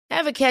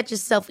Ever catch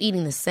yourself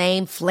eating the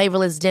same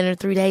flavorless dinner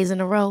 3 days in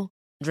a row?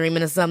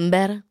 Dreaming of something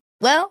better?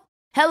 Well,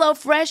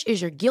 HelloFresh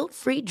is your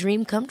guilt-free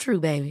dream come true,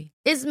 baby.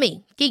 It's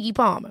me, Keke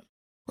Palmer.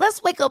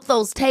 Let's wake up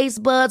those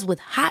taste buds with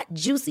hot,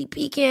 juicy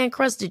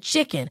pecan-crusted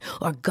chicken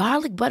or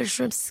garlic butter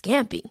shrimp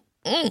scampi.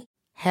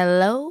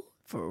 Hello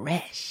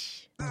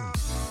Fresh.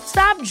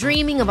 Stop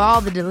dreaming of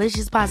all the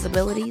delicious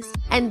possibilities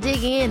and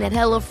dig in at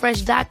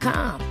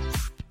HelloFresh.com.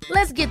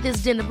 Let's get this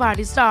dinner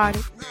party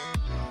started.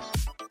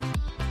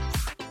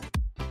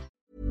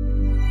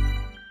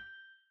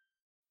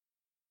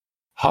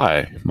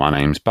 Hi, my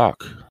name's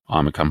Buck.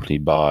 I'm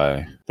accompanied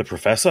by The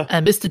Professor.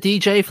 And Mr.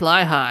 DJ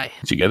Fly High.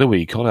 Together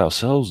we call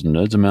ourselves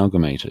Nerds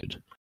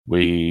Amalgamated.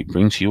 We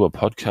bring to you a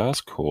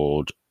podcast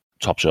called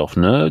Top Shelf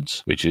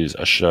Nerds, which is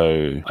a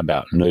show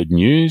about nerd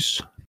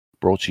news,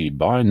 brought to you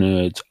by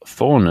nerds,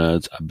 for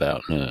nerds,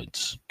 about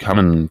nerds. Come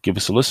and give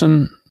us a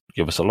listen,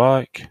 give us a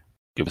like,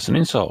 give us an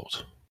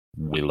insult.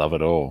 We love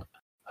it all.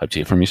 Hope to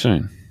hear from you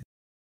soon.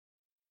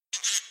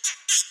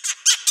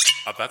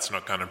 A That's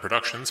Not Canon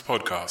Productions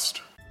podcast.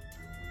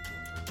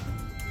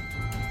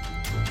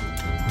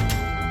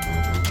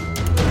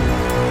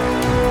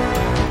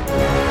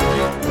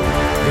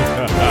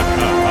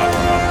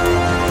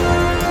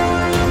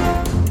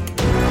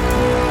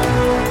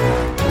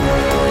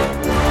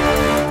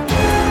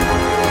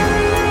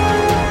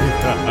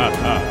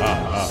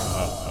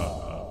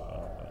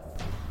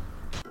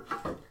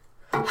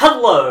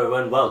 Hello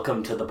and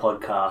welcome to the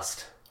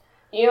podcast.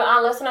 You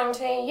are listening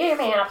to You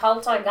Being a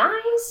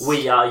Poltergeist.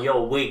 We are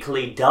your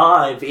weekly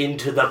dive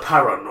into the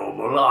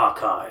paranormal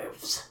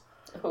archives.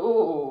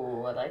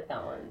 Ooh, I like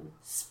that one.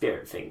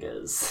 Spirit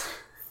fingers.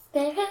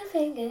 Spirit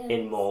fingers.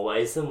 In more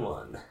ways than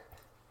one.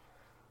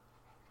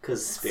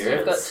 Because So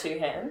you've got spirits... two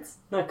hands?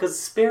 No, because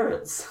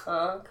spirits.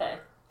 Oh, okay.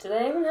 Do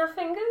they even have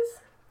fingers?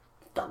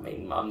 I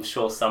mean, I'm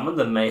sure some of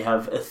them may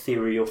have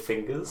ethereal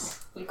fingers.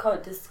 We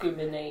can't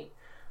discriminate.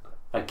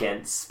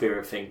 Against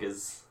spirit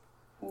fingers.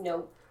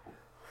 Nope.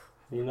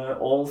 You know,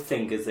 all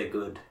fingers are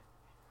good.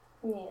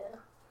 Yeah.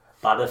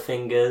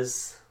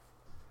 Butterfingers.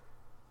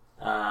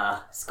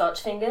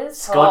 Scotch fingers?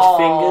 Scotch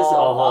fingers?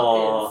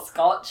 Oh. Fucking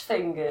Scotch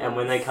fingers. And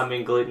when they come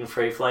in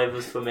gluten-free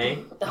flavours for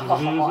me.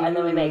 And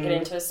then we make it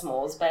into a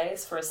s'mores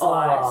base for a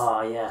slice.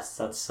 Oh, yes,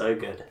 that's so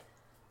good.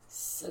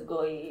 So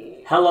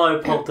good. Hello,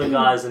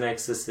 poltergeists and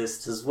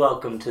exorcists.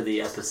 Welcome to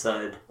the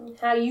episode.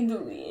 How you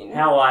doing?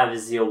 How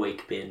has your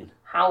week been?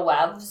 How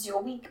has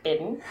your week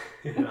been?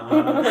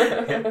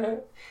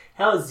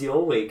 How's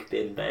your week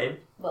been, babe?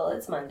 Well,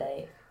 it's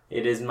Monday.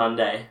 It is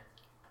Monday.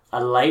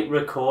 A late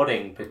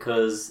recording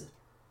because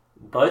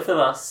both of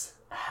us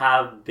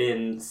have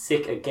been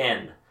sick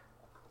again.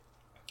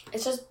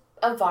 It's just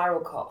a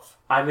viral cough.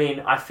 I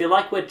mean, I feel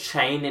like we're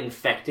chain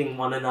infecting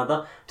one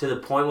another to the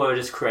point where we're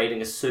just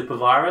creating a super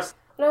virus.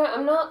 No,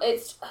 I'm not.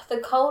 It's the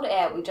cold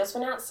air. We just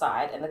went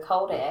outside and the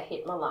cold air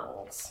hit my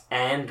lungs.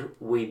 And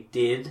we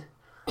did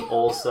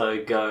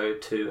also go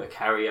to a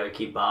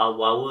karaoke bar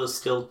while we were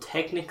still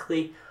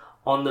technically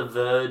on the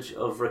verge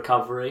of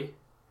recovery.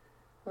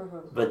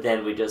 Mm-hmm. But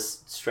then we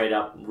just straight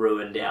up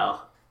ruined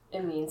our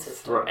immune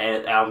system.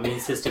 Our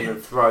immune system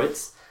and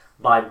throats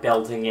by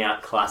belting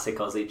out classic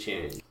Aussie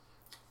tunes.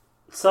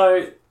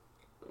 So,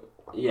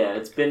 yeah,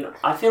 it's been...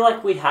 I feel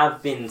like we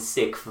have been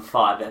sick for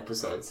 5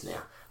 episodes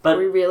now. But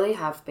we really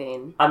have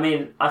been. I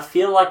mean, I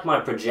feel like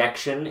my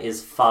projection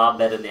is far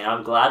better now.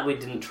 I'm glad we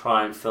didn't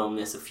try and film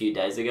this a few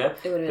days ago.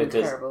 It would have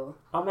been terrible.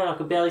 Oh man, I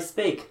could barely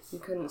speak. You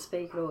couldn't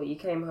speak at all. You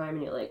came home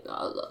and you're like...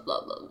 Blah, blah,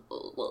 blah,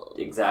 blah, blah.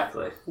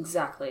 Exactly.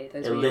 Exactly.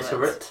 Those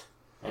illiterate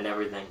and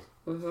everything.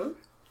 Mm-hmm.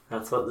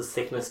 That's what the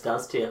sickness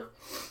does to you.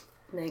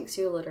 Makes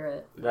you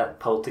illiterate. That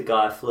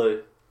poltergeist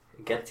flu.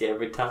 It gets you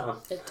every time.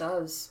 It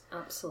does.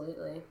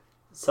 Absolutely.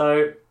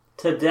 So,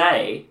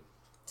 today...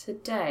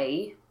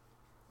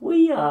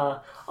 We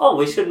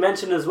should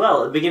mention as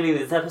well, at the beginning of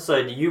this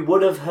episode, you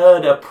would have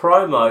heard a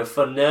promo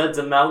for Nerds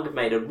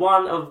Amalgamated,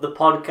 one of the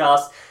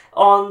podcasts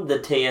on the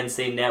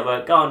TNC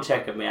network. Go and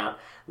check them out.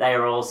 They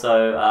are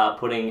also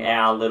putting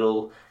our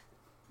little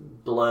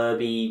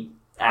blurby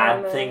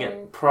ad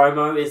thing.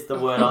 Promo is the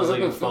word I was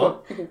looking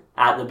for.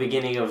 At the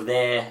beginning of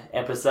their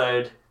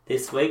episode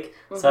this week.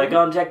 Mm-hmm. So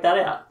go and check that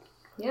out.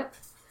 Yep.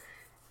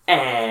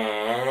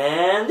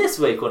 And this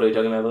week, what are we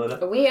talking about,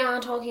 Belinda? We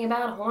are talking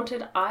about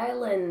haunted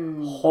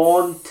islands.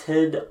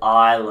 Haunted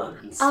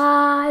islands.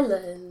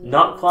 Islands.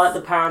 Not quite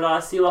the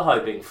paradise you were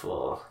hoping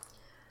for.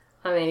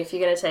 I mean, if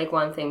you're going to take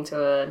one thing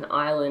to an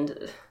island,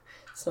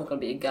 it's not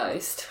going to be a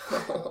ghost.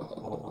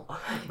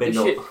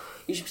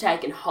 You should be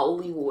taking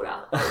holy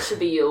water. It should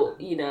be your,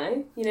 you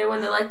know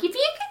when they're like, if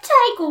you could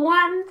take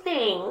one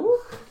thing...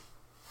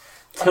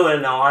 To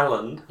an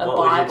island. A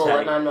Bible,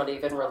 and I'm not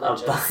even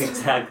religious.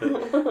 Exactly.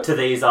 To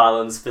these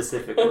islands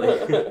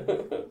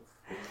specifically.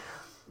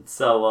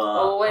 So,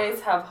 always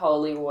have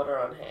holy water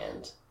on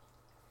hand.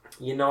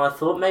 You know, I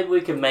thought maybe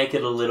we could make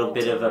it a little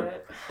bit of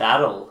a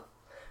battle.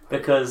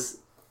 Because,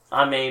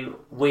 I mean,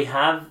 we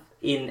have,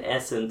 in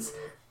essence,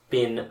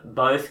 been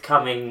both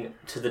coming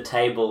to the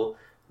table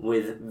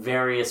with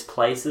various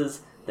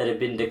places that have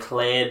been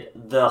declared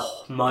the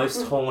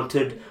most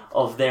haunted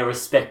of their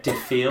respective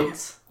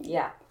fields.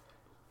 Yeah.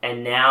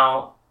 And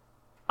now,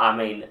 I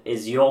mean,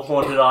 is your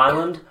haunted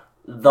island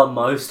the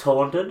most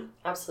haunted?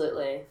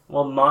 Absolutely.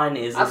 Well, mine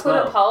is I as put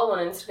well. a poll on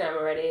Instagram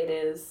already. It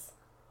is.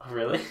 Oh,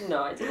 really?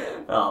 No, I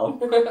didn't.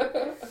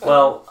 Oh.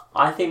 Well,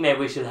 I think maybe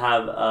we should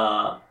have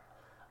not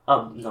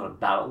a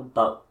battle,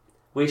 but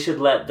we should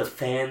let the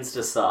fans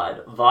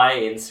decide via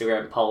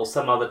Instagram poll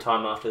some other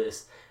time after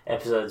this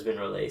episode's been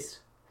released,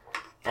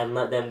 and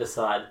let them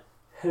decide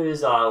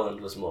whose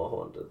island was more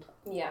haunted.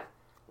 Yeah.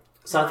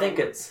 So Mine. I think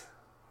it's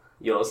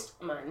yours.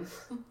 Mine.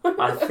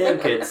 I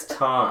think it's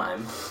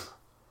time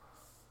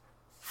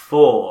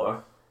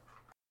for...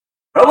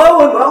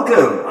 Hello and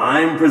welcome!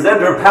 I'm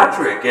presenter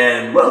Patrick,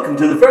 and welcome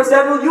to the first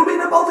annual You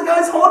Mean a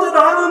Poltergeist Haunted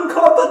Island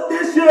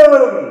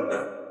Competition!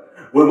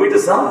 When we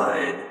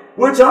decide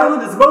which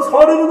island is the most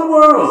haunted in the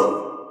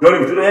world.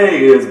 Joining me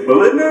today is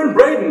Belinda and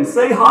Brayden.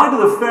 Say hi to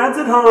the fans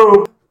at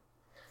home!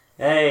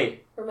 Hey,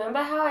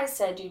 Remember how I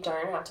said you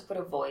don't have to put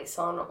a voice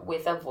on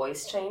with a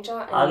voice changer?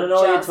 And I don't know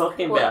what you're just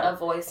talking put about. a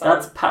voice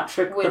That's on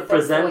Patrick with the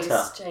presenter. a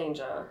voice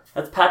changer.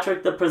 That's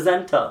Patrick the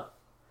presenter.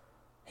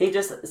 He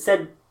just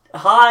said,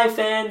 hi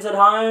fans at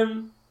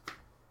home.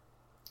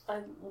 I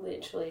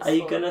literally. Are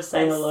you gonna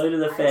say hello to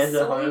the fans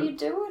at I saw home? you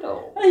do it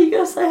all. Are you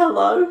going to say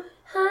hello?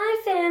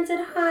 Hi, fans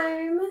at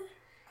home.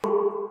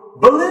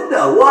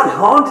 Belinda, what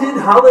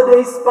haunted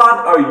holiday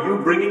spot are you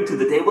bringing to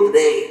the table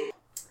today?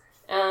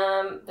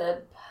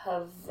 The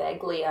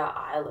Paveglia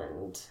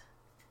Island.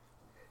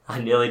 I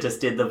nearly just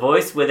did the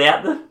voice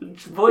without the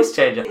voice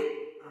changer.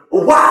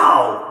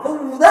 Wow!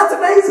 Oh, that's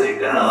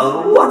amazing!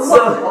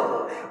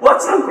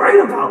 What's so great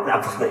about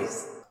that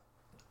place?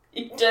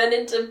 You turned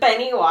into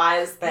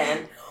Pennywise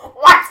then.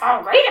 What's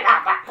so great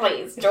about that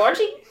place,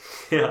 Georgie?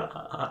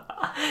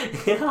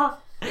 Yeah.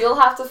 You'll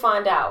have to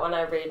find out when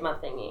I read my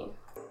thingy.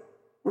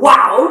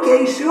 Wow,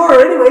 okay, sure,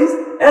 anyways.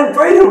 And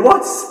Brayden,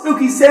 what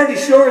spooky Sandy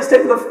Shore is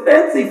taking a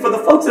fancy for the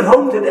folks at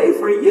home today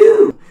for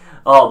you?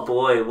 Oh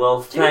boy,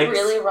 well Did you thanks,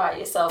 really write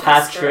yourself a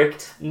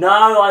Patrick. script?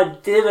 No, I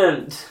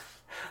didn't.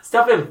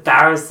 Stop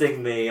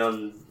embarrassing me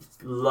on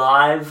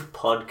live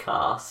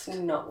podcast.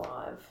 Not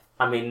live.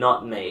 I mean,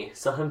 not me.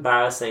 Stop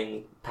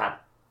embarrassing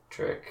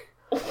Patrick,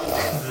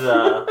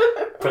 the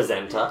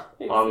presenter,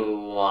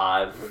 on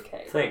live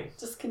Okay. thing.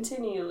 Just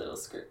continue your little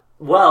script.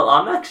 Well,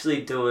 I'm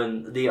actually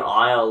doing the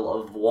Isle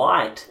of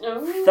Wight.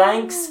 Oh.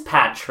 Thanks,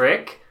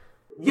 Patrick.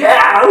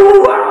 Yeah, oh,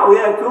 wow,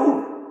 yeah,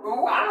 cool.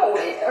 Wow,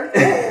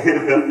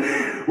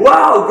 okay.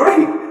 Wow,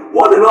 great.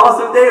 What an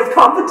awesome day of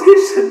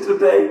competition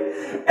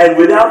today. And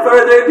without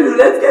further ado,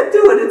 let's get to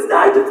it. It's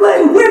time to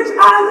play Which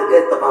Island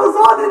is the Most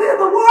Haunted in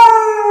the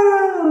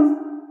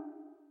World?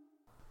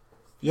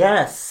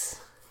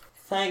 Yes.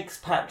 Thanks,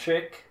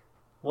 Patrick.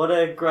 What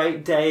a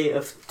great day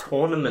of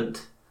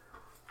tournament.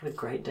 What a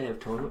great day of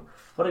tournament.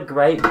 What a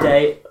great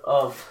day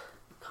of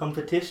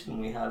competition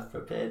we have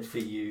prepared for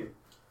you.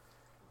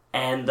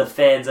 And the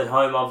fans at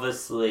home,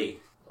 obviously.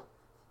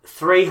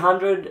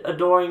 300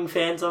 adoring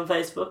fans on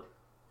Facebook.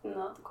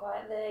 Not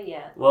quite there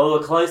yet. Well,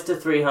 we're close to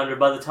 300.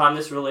 By the time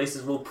this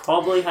releases, we'll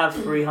probably have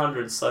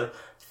 300. So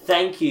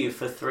thank you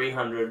for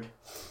 300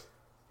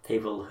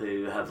 people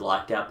who have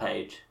liked our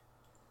page.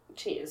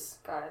 Cheers,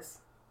 guys.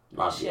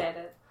 Love you.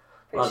 Appreciate it.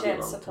 Love Appreciate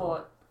you the long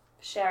support.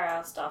 Share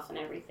our stuff and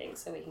everything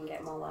so we can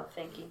get more love.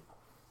 Thank you.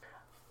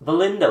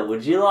 Belinda,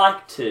 would you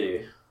like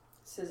to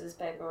Scissors,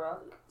 paper,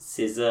 rock.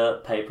 scissor,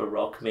 paper,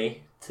 rock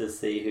me to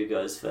see who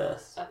goes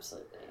first?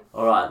 Absolutely.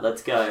 Alright,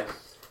 let's go.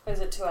 Is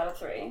it 2 out of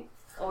 3?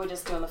 Or are we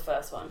just doing the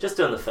first one? Just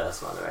doing the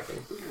first one, I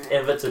reckon. Alright.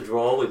 If it's a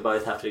draw, we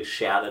both have to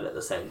shout it at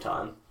the same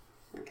time.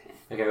 Okay.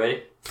 Okay,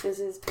 ready?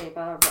 Scissors,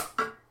 paper,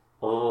 rock.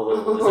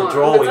 Oh, it's a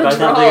draw. We It's a both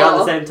have to go at the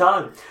draw. same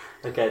time.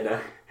 Okay,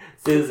 no.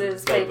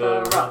 Scissors,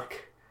 paper, rock.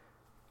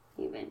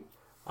 You win.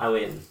 I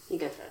win. You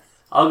go first.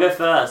 I'll go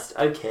first.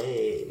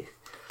 Okay.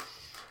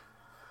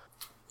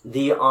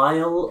 The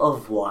Isle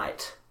of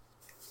Wight.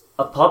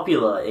 A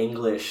popular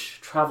English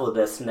travel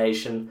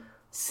destination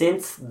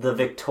since the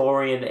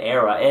Victorian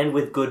era, and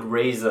with good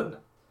reason.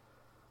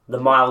 The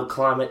mild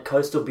climate,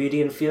 coastal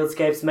beauty and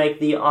fieldscapes make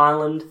the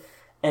island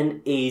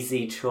an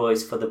easy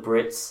choice for the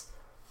Brits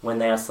when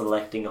they are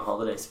selecting a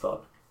holiday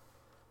spot.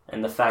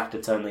 And the fact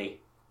it's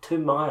only 2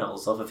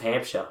 miles off of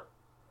Hampshire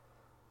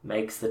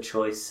makes the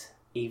choice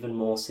even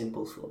more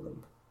simple for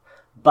them.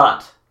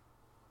 But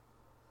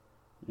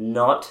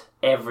not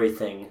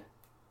everything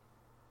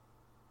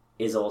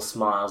is all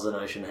smiles and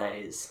ocean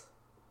haze.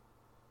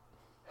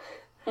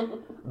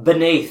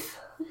 Beneath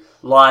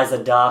lies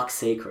a dark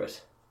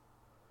secret.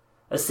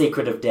 A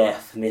secret of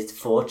death,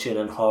 misfortune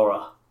and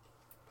horror.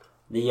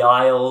 The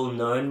isle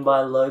known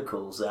by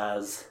locals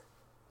as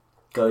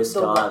Ghost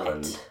The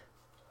Island. Wight.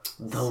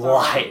 The Sorry.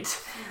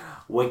 Wight.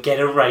 We're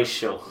getting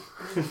racial.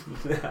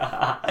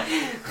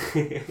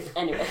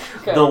 Anyway,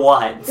 The go.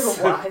 Whites.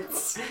 The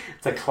whites.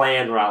 It's a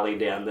clan rally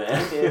down there.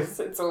 It is.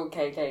 It's all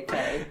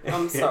KKK.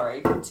 I'm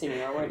sorry.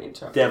 Continue. I won't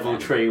interrupt. Devil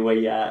again. tree where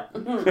you at.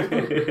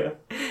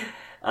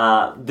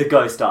 The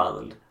Ghost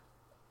Island.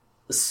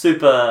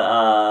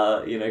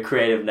 super,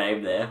 creative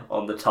name there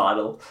on the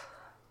title.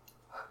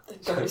 The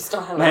Ghost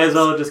Island. May as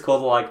well just call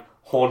it like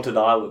Haunted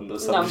Island or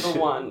something. Number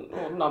 1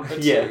 or number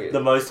 2. Yeah, the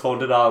most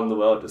haunted island in the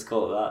world, just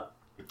call it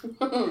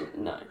that.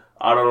 No.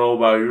 I don't know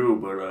about you,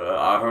 but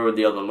I heard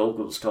the other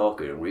locals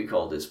talking, and we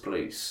call this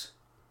place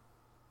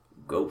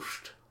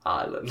Ghost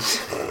Island.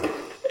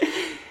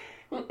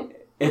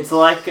 It's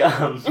like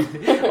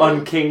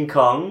on King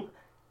Kong,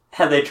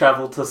 how they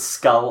travel to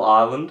Skull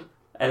Island,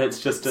 and it's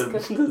just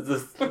this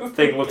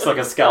thing looks like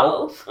a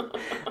skull.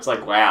 It's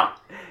like, wow,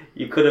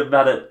 you could have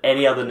had it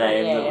any other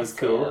name that was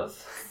cool.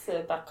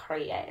 Super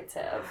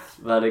creative.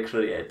 Very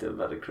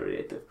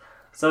creative.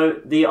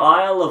 So, the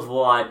Isle of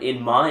Wight,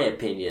 in my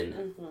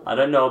opinion, I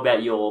don't know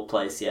about your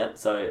place yet,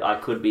 so I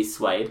could be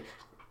swayed,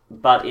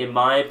 but in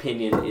my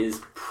opinion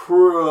is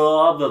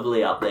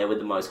probably up there with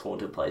the most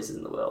haunted places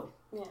in the world.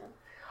 Yeah.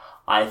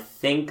 I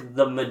think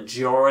the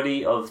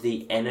majority of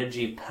the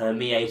energy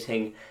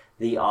permeating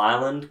the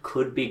island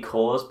could be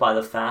caused by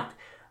the fact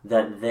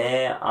that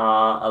there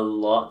are a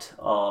lot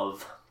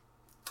of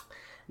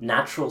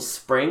natural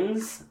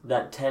springs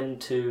that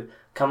tend to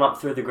come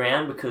up through the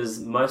ground because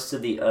most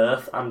of the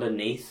earth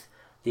underneath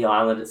the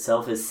island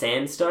itself is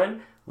sandstone,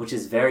 which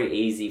is very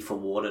easy for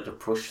water to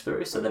push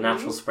through. So the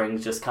natural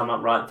springs just come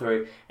up right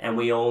through, and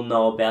we all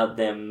know about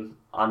them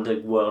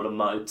underworld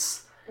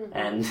moats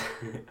and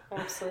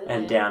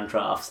and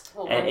downdrafts.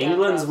 Oh, and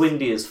England's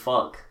windy as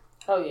fuck.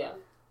 Oh, yeah.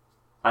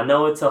 I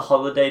know it's a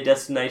holiday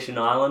destination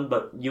island,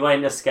 but you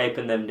ain't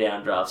escaping them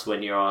downdrafts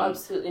when you're on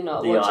Absolutely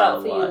not. the Watch Isle out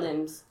of for your Wight.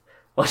 limbs.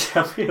 Watch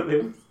out for your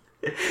limbs.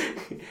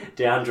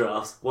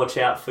 Downdrafts. Watch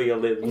out for your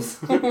limbs.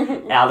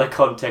 Out of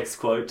context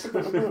quote.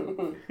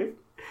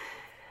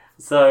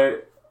 So,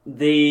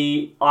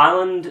 the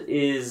island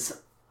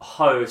is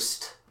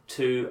host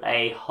to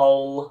a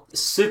whole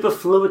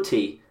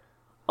superfluity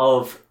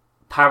of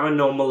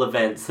paranormal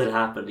events that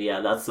happened.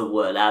 Yeah, that's the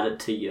word. Add it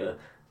to your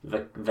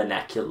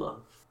vernacular.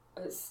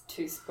 It's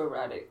too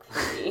sporadic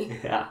for me.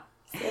 Yeah.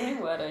 It's the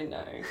only word I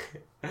know.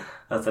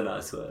 That's a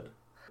nice word.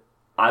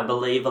 I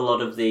believe a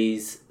lot of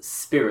these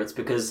spirits,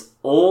 because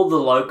all the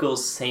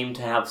locals seem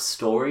to have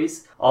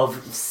stories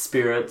of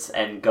spirits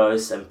and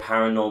ghosts and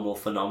paranormal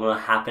phenomena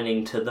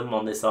happening to them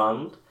on this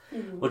island,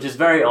 which is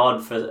very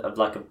odd for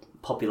like a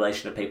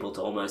population of people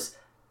to almost,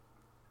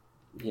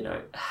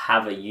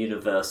 have a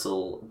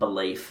universal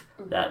belief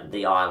that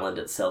the island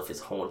itself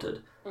is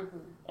haunted.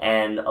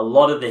 And a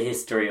lot of the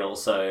history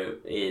also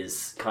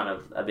is kind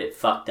of a bit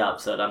fucked up,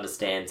 so it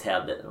understands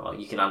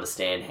you can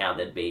understand how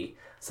there'd be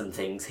some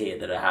things here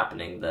that are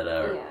happening that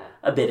are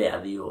a bit out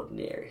of the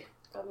ordinary.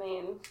 I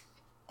mean,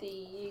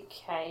 the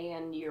UK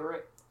and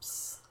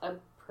Europe's are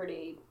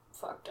pretty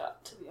fucked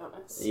up, to be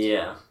honest.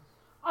 Yeah.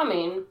 I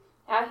mean,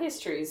 our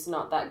history's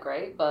not that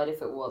great, but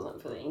if it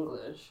wasn't for the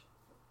English...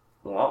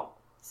 What?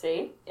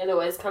 See? It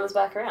always comes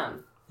back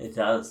around. It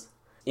does.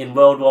 In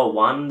World War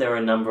I, there were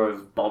a number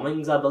of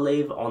bombings, I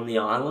believe, on the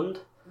island.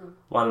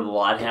 One of the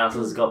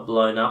lighthouses got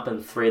blown up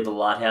and 3 of the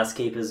lighthouse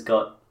keepers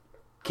got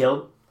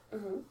killed.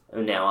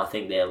 And now I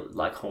think they're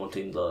like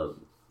haunting the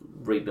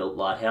rebuilt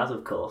lighthouse,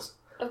 of course.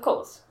 Of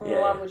course.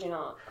 Yeah. Why would you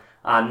not?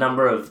 A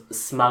number of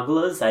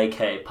smugglers,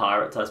 aka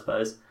pirates, I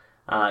suppose,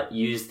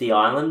 used the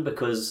island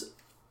because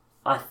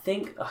I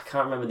can't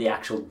remember the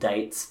actual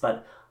dates,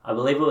 but I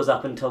believe it was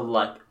up until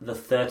like the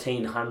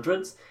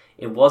 1300s.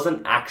 It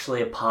wasn't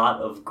actually a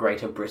part of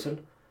Greater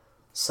Britain.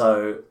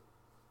 So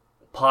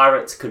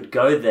pirates could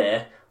go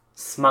there,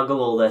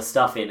 smuggle all their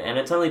stuff in, and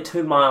it's only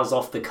 2 miles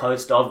off the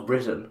coast of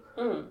Britain.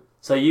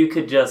 So you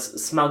could just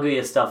smuggle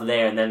your stuff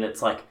there, and then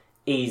it's like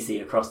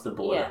easy across the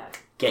border. Yeah.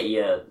 Get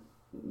your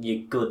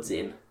goods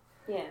in.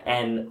 Yeah.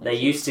 And they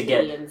used to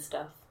get... and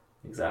stuff.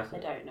 Exactly.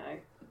 I don't know.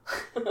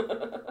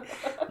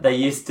 They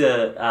used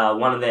to...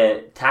 one of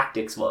their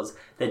tactics was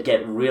they'd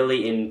get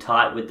really in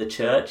tight with the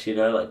church,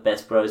 like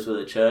best bros with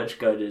the church,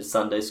 go to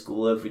Sunday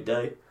school every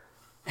day.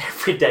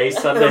 Every day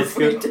Sunday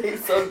school. Every day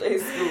Sunday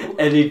school.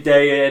 Any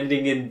day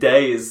ending in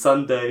day is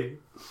Sunday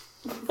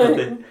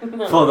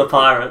for the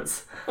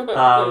pirates.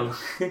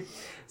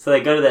 So they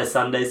go to their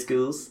Sunday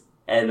schools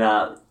and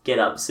get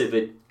up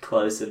super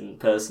close and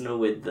personal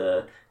with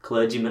the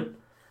clergyman,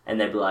 and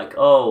they'd be like,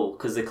 oh,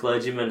 because the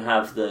clergymen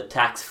have the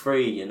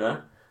tax-free,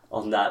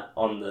 on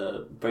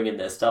the bringing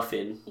their stuff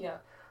in. Yeah.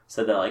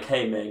 So they're like,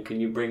 hey man,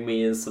 can you bring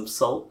me in some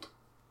salt?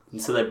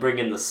 And so they bring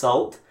in the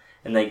salt,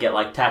 and they get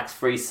like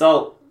tax-free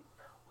salt.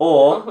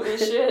 Or... Holy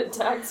shit,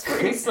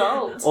 tax-free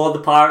salt. Or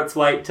the pirates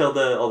or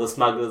the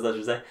smugglers, I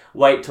should say,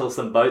 wait till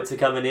some boats are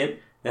coming in,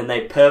 then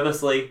they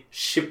purposely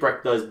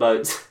shipwreck those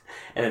boats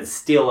and then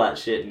steal that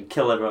shit and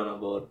kill everyone on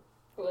board.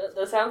 Well,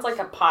 that sounds like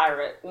a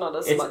pirate, not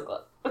a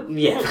smuggler.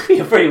 Yeah,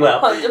 pretty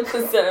well.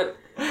 100%.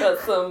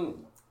 That's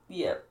some,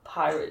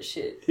 pirate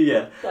shit.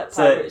 Yeah. That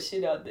pirate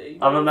shit out there.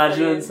 I'm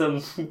imagining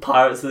some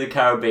Pirates of the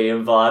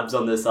Caribbean vibes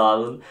on this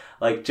island.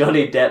 Like,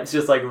 Johnny Depp's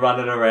just, like,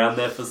 running around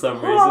there for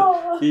some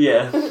reason.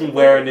 Yeah,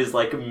 wearing his,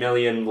 like, 1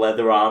 million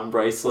leather arm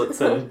bracelets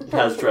and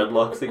has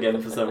dreadlocks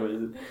again for some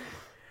reason.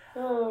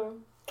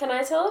 Can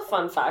I tell a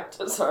fun fact?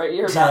 Sorry,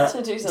 you're about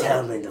to do something.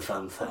 Tell me the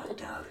fun fact,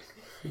 darling.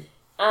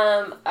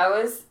 I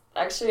was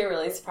actually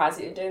really surprised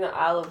that you're doing the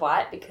Isle of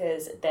Wight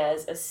because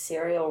there's a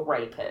serial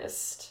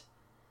rapist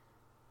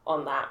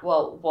on that.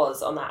 Well,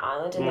 was on that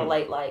island in the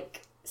late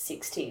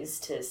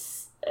 60s to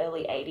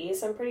early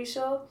 80s. I'm pretty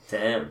sure.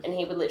 Damn. And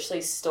he would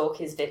literally stalk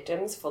his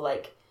victims for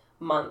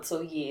months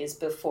or years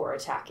before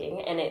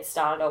attacking, and it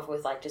started off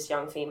with just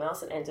young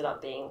females and ended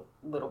up being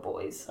little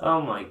boys.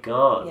 Oh my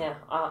god. Yeah,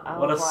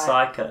 What a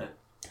psycho.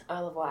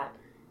 Isle of Wight.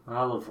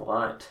 Isle of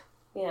Wight.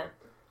 Yeah.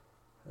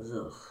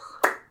 Ugh.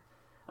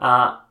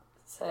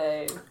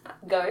 So,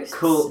 ghosts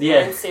Cool, yeah.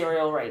 and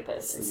serial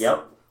rapists.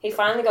 Yep. He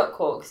finally got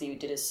caught because he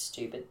did a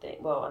stupid thing.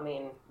 Well, I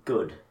mean,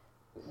 Good.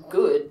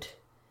 good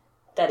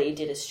that he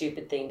did a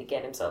stupid thing to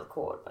get himself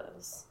caught, but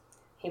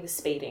he was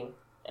speeding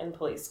and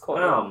police caught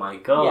him. Oh my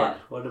god. Yeah.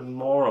 What a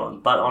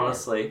moron. But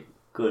honestly,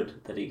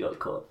 good that he got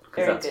caught.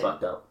 Because Very that's good.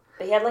 fucked up.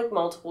 But he had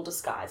multiple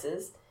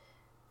disguises.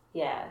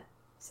 Yeah.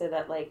 So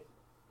that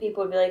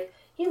people would be like,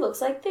 he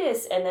looks like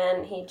this, and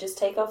then he'd just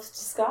take off his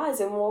disguise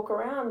and walk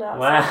around outside.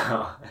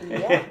 Wow.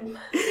 Yeah.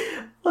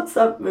 What's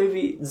that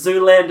movie?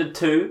 Zoolander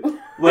 2,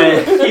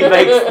 where he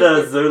makes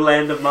the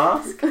Zoolander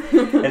mask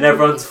and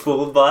everyone's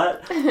fooled by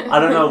it. I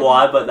don't know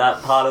why, but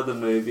that part of the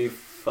movie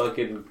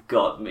fucking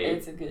got me.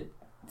 It's a good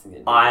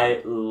movie.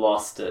 I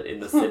lost it in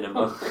the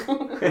cinema.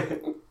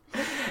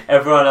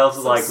 Everyone else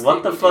was like,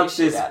 what the fuck's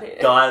this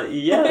guy?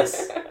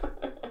 Yes.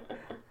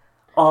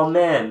 Oh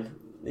man.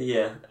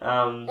 Yeah.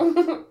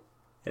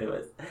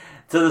 Anyways.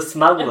 So the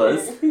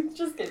smugglers...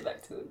 Just get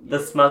back to it. The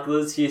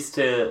smugglers used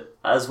to,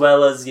 as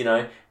well as,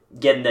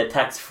 getting their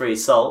tax-free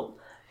salt,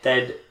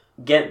 they'd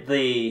get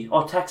the...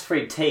 Oh,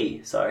 tax-free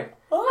tea, sorry.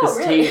 Oh, Because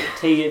really?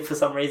 tea, for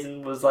some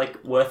reason, was,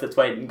 worth its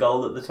weight in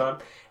gold at the time.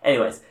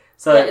 Anyways,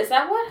 so... Yeah, is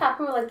that what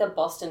happened with, the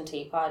Boston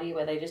Tea Party,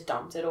 where they just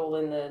dumped it all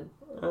in the...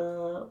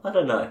 I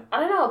don't know. I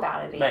don't know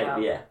about it either.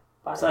 Maybe, yeah.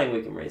 But Something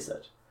we can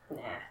research.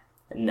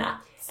 Nah.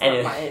 It's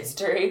not my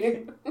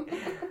history.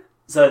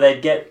 So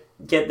they'd get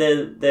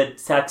their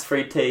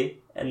tax-free tea,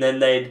 and then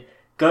they'd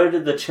go to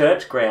the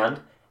church ground,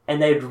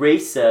 and they'd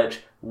research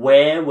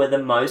where were the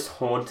most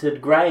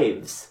haunted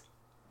graves.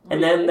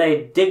 And then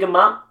they'd dig them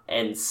up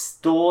and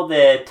store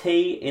their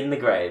tea in the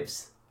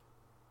graves.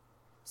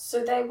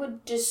 So they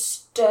would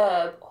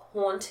disturb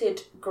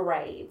haunted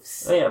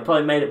graves. Oh yeah, it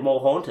probably made it more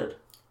haunted.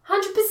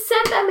 100%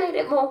 that made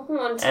it more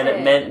haunted. And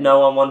it meant no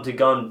one wanted to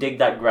go and dig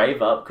that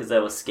grave up because they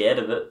were scared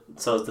of it.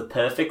 So it was the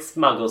perfect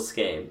smuggle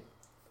scheme.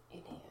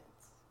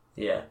 Idiots.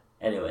 Yeah.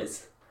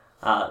 Anyways.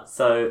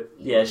 So,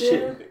 yeah,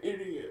 shit.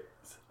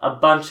 Idiots. A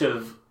bunch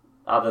of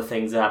other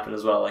things happen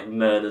as well, like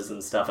murders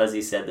and stuff. As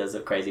you said, there's a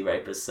crazy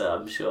rapist, so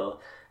I'm sure,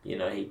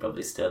 he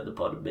probably stirred the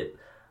pot a bit.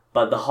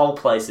 But the whole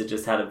place had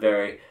just had a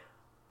very,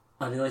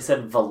 I nearly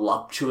said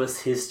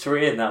voluptuous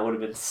history, and that would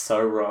have been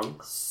so wrong.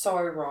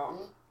 So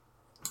wrong.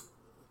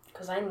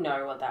 Because I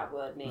know what that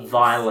word means.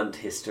 Violent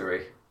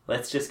history.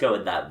 Let's just go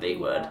with that V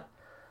word.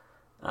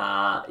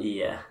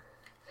 Yeah.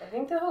 I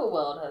think the whole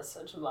world has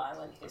such a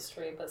violent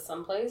history, but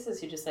some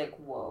places you're just like,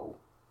 whoa.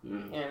 You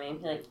know what I mean?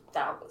 You're like,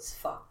 that was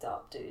fucked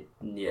up, dude.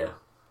 Yeah.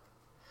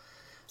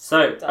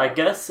 So, I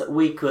guess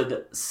we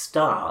could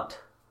start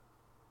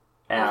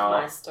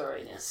My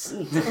story now.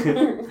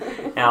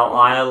 our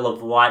Isle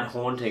of Wight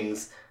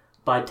hauntings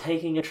by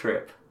taking a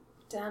trip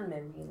Down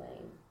memory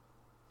lane.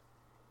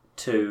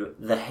 to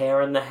the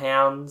Hare and the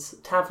Hounds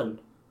Tavern.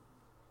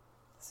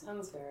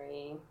 Sounds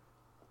very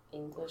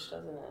English,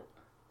 doesn't it?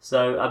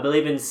 So, I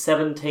believe in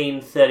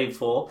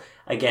 1734,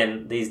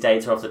 again, these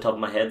dates are off the top of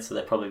my head, so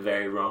they're probably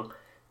very wrong.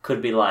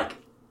 Could be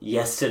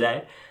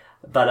yesterday.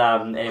 But,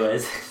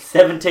 anyways,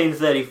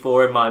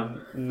 1734 in my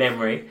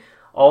memory,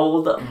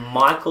 old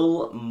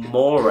Michael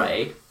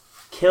Moray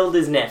killed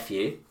his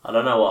nephew. I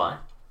don't know why.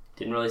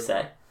 Didn't really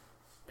say.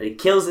 But he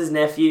kills his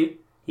nephew.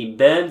 He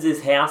burns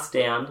his house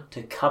down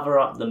to cover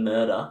up the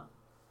murder.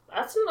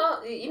 That's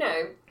not,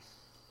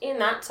 in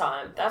that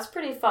time, that's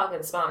pretty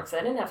fucking smart because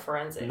they didn't have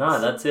forensics.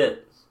 No, that's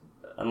it.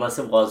 Unless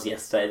it was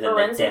yesterday, then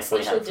forensics they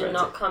definitely had literally did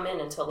forensics. not come in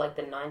until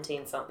the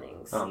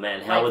 19-somethings. Oh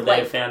man, how would they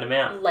have found him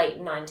out?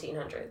 Late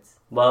 1900s.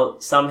 Well,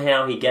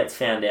 somehow he gets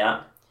found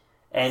out,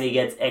 and he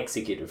gets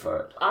executed for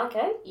it.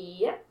 Okay,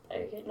 yep.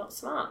 Okay, not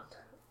smart.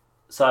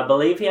 So I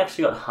believe he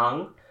actually got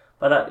hung,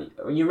 but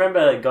you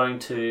remember going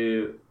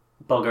to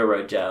Boggo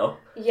Road Jail?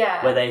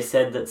 Yeah. Where they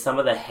said that some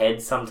of the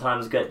heads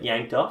sometimes get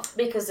yanked off?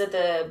 Because of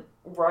the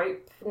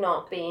rope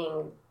not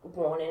being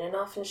worn in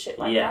enough and shit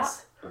like yes.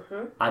 that?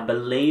 Mm-hmm. I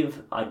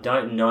believe, I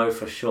don't know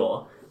for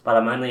sure, but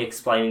I'm only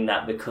explaining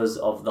that because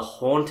of the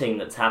haunting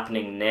that's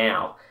happening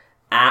now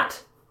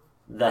at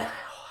the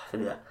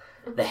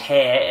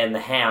Hare and the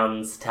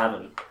Hounds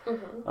Tavern.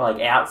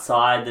 Mm-hmm.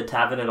 Outside the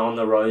tavern and on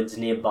the roads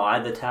nearby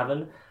the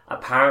tavern.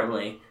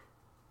 Apparently,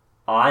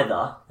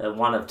 either,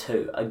 one of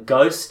two, a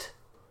ghost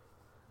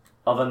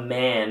of a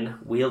man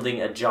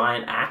wielding a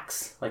giant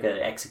axe, like an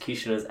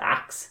executioner's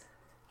axe,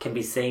 can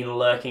be seen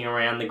lurking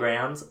around the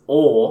grounds,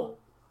 or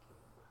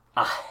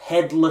a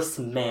headless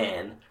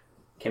man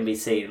can be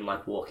seen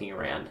walking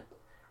around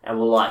and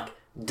will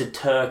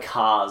deter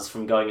cars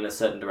from going in a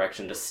certain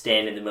direction to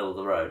stand in the middle of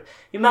the road.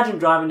 You imagine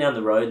driving down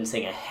the road and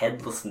seeing a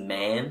headless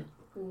man?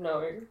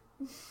 No.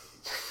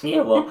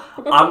 Yeah, well,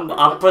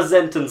 I'm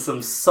presenting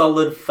some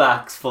solid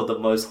facts for the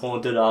most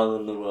haunted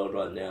island in the world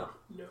right now.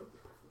 No.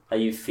 Are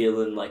you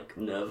feeling, like,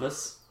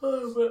 nervous? A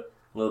little bit.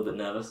 A little bit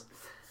nervous?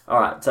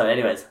 Alright, so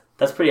anyways,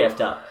 that's pretty effed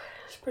up.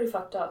 It's pretty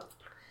fucked up.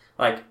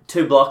 Like,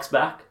 2 blocks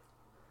back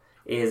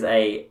is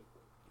a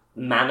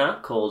manor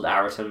called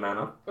Arrowton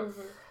Manor.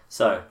 Mm-hmm.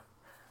 So,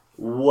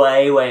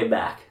 way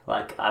back.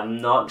 Like,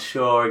 I'm not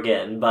sure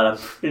again, but I'm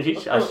pretty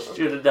sure I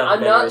should have done I'm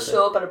better not with it.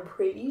 sure, but I'm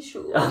pretty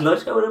sure. I'm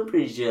not sure, but I'm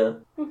pretty sure.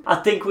 I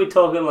think we're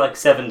talking like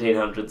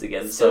 1700s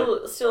again. Still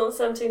in the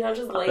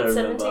 1700s, late I don't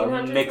remember. 1700s,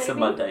 I'm mixing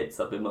my maybe? dates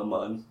up in my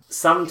mind.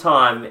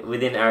 Sometime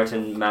within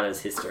Arrowton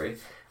Manor's history,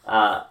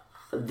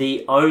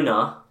 the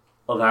owner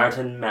of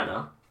Arrowton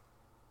Manor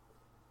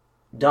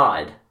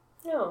died.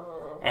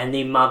 Oh. And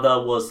the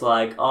mother was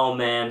like, oh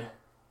man,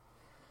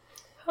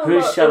 How who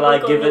about shall I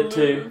ever give gonna it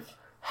to? live?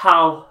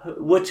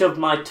 Which of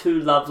my 2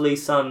 lovely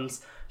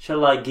sons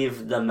shall I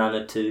give the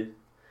manor to?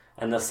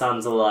 And the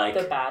sons are like,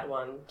 The bad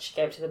one. She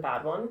gave it to the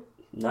bad one.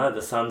 no,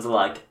 the sons are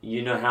like,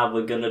 you know how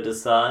we're gonna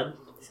decide?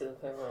 This is the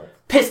third one.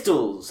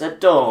 Pistols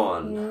at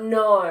dawn.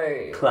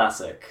 No.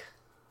 Classic.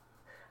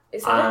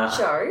 Is that a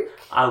joke?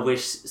 I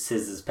wish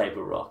scissors,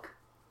 paper, rock.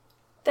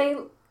 They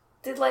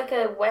did like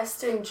a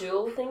Western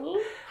duel thingy?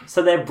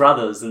 So they're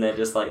brothers, and they're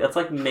just like, that's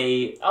like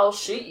me. I'll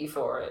shoot you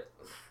for it.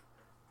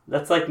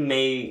 That's like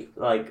me,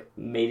 like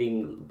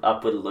meeting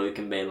up with Luke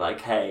and being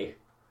like, hey,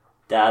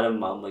 Dad and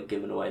Mum are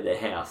giving away their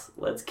house.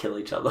 Let's kill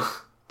each other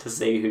to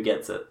see who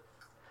gets it.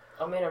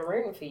 I mean, I'm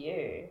rooting for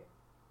you.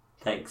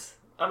 Thanks.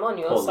 I'm on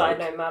your Poor side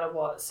Luke. no matter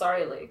what.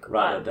 Sorry, Luke.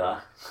 Ride or but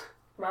die.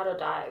 Ride or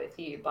die with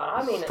you. But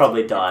I mean, it's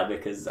Probably die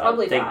because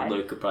Probably I think die.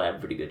 Luke could probably have a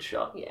pretty good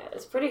shot. Yeah,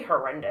 it's pretty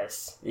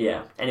horrendous.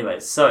 Yeah.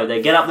 Anyways, so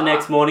they get up the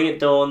next morning at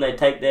dawn, they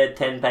take their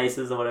 10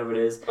 paces or whatever it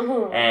is,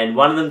 Mhm. and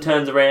one of them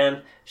turns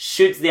around,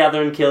 shoots the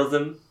other and kills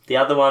him. The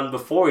other one,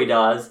 before he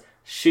dies,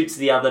 shoots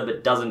the other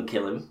but doesn't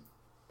kill him.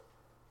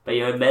 But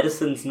you know,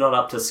 medicine's not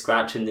up to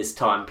scratch in this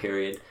time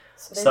period.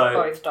 So they So-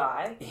 both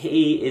die.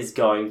 He is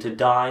going to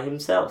die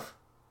himself.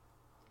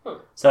 Hmm.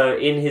 So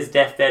in his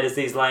deathbed, as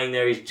he's laying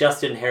there, he's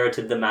just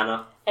inherited the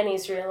manor. And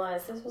he's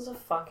realised this was a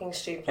fucking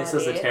stupid This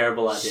idea. was a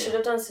terrible idea. Should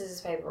have done scissors,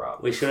 paper,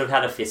 rock. We should have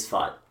had a fist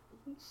fight.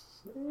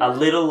 A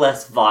little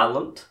less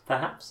violent,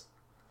 perhaps.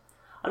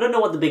 I don't know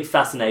what the big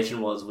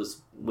fascination was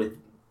with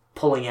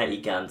pulling out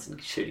your guns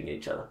and shooting at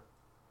each other.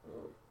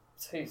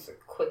 So who's the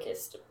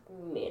quickest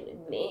manly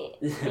man?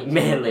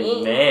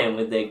 Manly man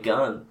with their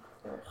gun.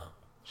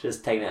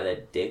 Just taking out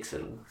their dicks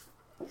and...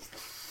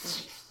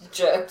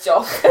 Jerked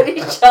off at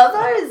each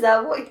other? Is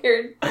that what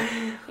you're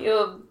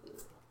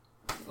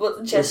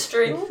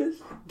gesturing?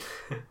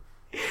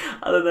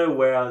 I don't know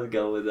where I was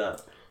going with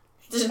that.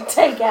 Just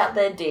take out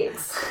their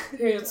dicks.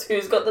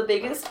 Who's got the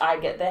biggest? I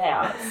get the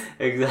house.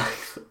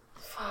 Exactly.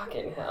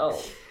 Fucking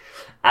hell.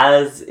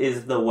 As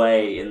is the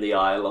way in the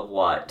Isle of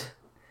Wight.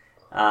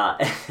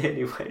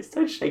 Anyways,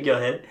 don't shake your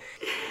head.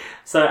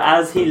 So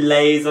as he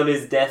lays on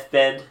his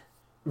deathbed,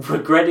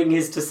 regretting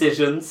his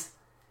decisions,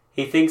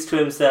 he thinks to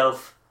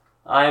himself,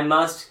 I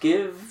must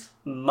give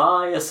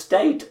my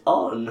estate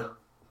on.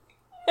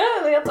 Yeah,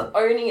 they have to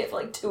owning it for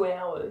like 2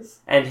 hours.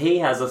 And he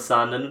has a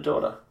son and a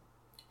daughter.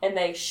 And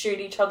they shoot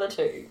each other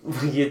too.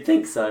 You'd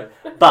think so.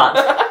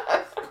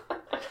 But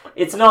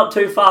it's not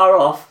too far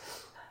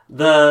off.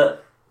 The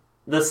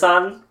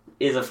son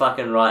is a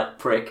fucking right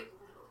prick.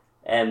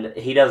 And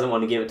he doesn't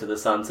want to give it to the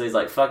son, so he's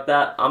like, fuck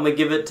that, I'm gonna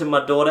give it to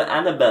my daughter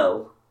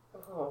Annabelle.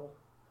 Oh.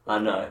 I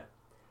know.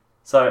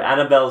 So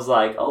Annabelle's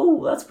like,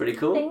 oh, that's pretty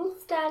cool.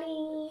 Thanks,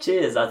 Daddy.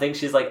 Cheers. I think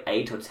she's like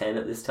 8 or 10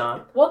 at this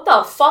time. What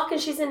the fuck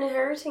is she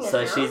inheriting?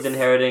 So she's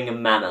inheriting a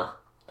manor.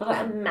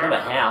 Not a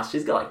house.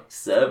 She's got like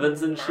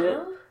servants and shit.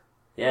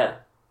 Yeah.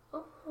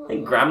 I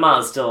think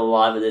Grandma's still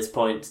alive at this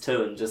point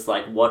too, and just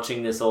like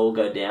watching this all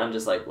go down,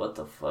 just like, what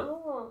the I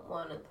fuck? want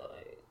one of those.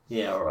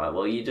 Yeah, alright.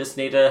 Well, you just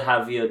need to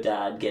have your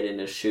dad get in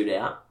a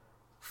shootout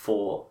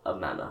for a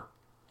manor,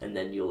 and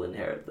then you'll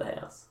inherit the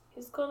house.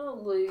 He's gonna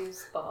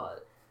lose,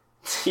 but...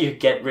 You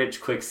get rich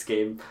quick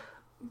scheme.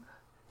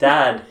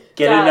 Dad,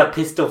 get in Dad, a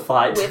pistol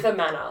fight. With a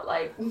manor,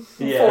 like,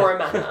 Yeah. for a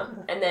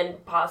manor. And then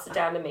pass it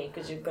down to me,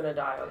 because you're gonna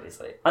die,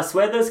 obviously. I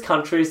swear there's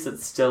countries that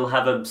still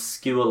have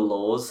obscure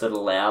laws that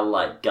allow,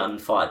 like,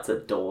 gunfights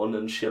at dawn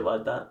and shit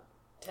like that.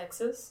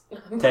 Texas?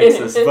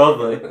 Texas,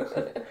 probably.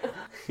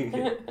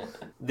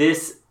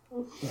 This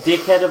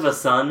dickhead of a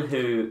son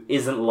who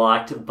isn't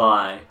liked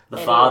by the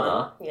Anyone.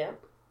 father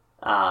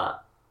Yeah.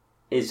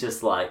 is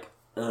just like,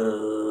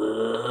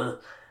 I'm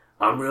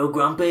real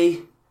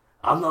grumpy.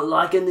 I'm not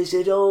liking this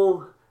at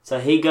all. So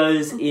he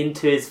goes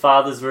into his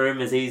father's room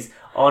as he's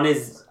on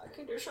his...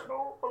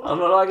 I'm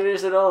not liking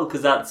this at all,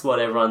 because that's what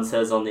everyone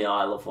says on the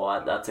Isle of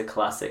Wight. That's a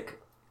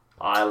classic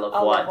Isle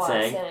of Wight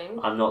saying,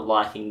 I'm not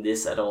liking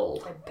this at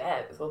all. I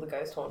bet, with all the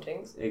ghost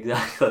hauntings.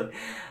 Exactly.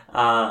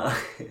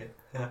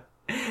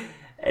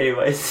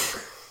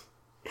 Anyways,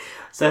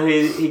 so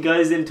he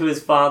goes into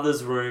his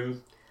father's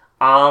room,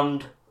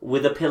 armed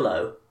with a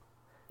pillow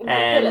With a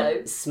and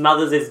pillow?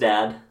 smothers his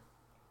dad.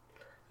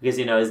 Because,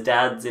 you know, his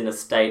dad's in a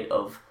state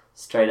of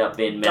straight up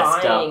being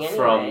messed Dying up anyway.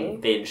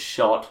 from being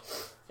shot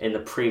in the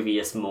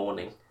previous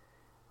morning.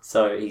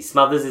 So he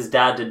smothers his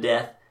dad to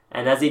death,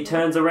 and as he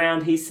turns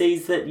around, he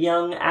sees that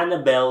young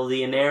Annabelle,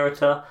 the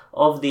inheritor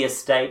of the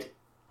estate,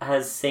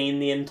 has seen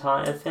the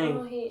entire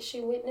thing. Oh, she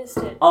witnessed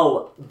it.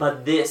 Oh,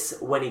 but this,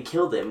 when he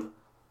killed him,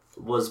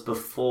 was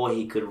before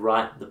he could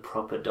write the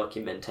proper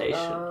documentation.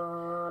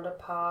 Oh, to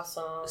pass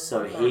on.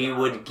 So the he manor.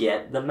 would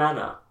get the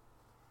manor.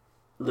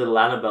 Little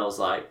Annabelle's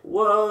like,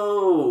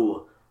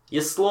 whoa,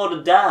 you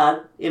slaughtered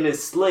Dad in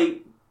his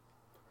sleep.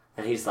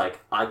 And he's like,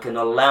 I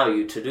cannot allow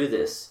you to do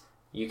this.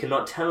 You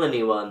cannot tell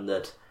anyone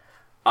that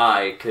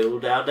I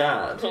killed our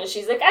dad. And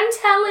she's like, I'm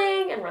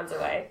telling, and runs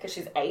away because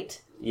she's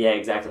 8. Yeah,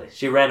 exactly.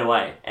 She ran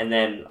away, and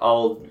then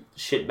old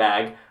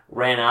shitbag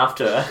ran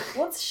after her.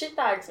 What's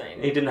Shitbag's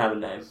name? He didn't have a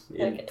name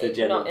in the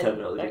general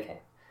terminology. Okay.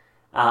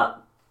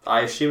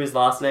 I assume his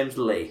last name's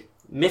Lee.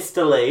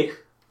 Mr. Lee,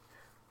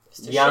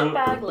 Mr.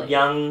 Shitbag Lee.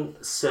 young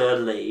Sir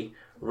Lee,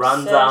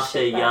 runs Sir after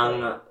Shitbag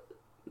young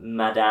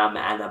Madame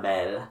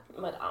Annabelle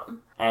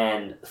Madame.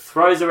 and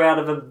throws her out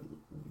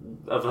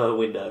of her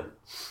window.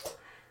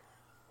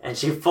 And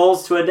she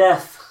falls to her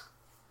death.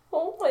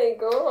 Oh my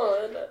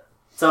god.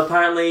 So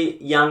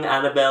apparently young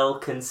Annabelle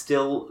can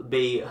still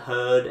be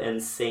heard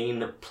and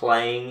seen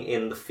playing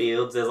in the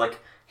fields. There's like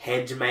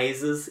hedge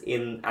mazes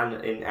in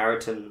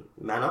Arreton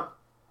Manor.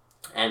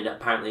 And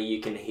apparently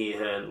you can hear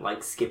her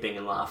like skipping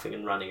and laughing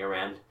and running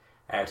around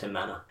Arreton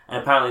Manor.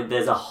 And apparently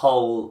there's a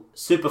whole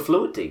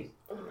superfluity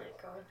Oh my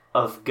god.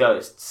 of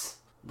ghosts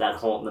that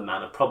haunt the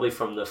manor. Probably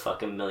from the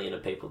fucking million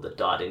of people that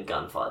died in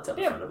gunfights out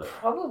the Yeah, front of it.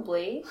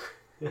 probably.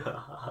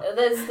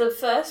 There's the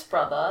first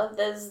brother,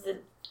 there's the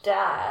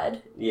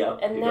dad, Yep.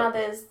 and you now got-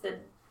 there's the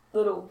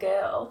little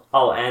girl.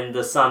 Oh, and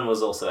the son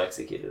was also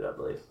executed, I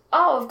believe.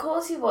 Oh, of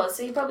course he was,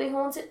 so he probably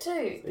haunts it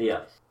too.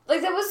 Yeah.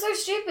 Like, that was so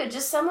stupid.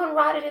 Just someone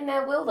write it in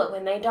their will that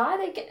when they die,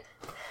 they get...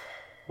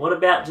 What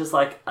about just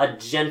like a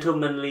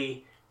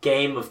gentlemanly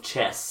game of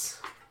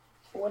chess?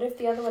 What if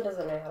the other one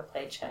doesn't know how to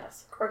play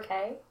chess?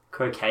 Croquet?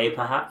 Croquet,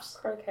 perhaps?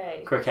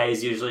 Croquet. Croquet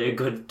is usually a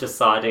good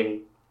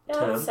deciding Yeah,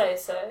 term. I'd say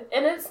so.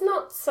 And it's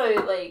not so,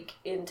 like,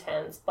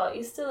 intense, but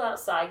you're still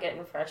outside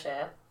getting fresh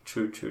air.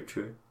 True.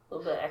 A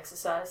little bit of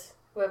exercise.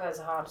 Whoever has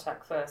a heart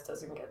attack first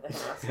doesn't get the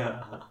house.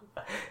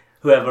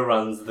 Whoever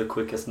runs the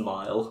quickest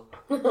mile.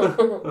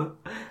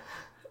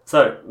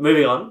 So,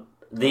 moving on.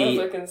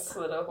 Whoever can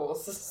slit a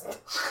horse's...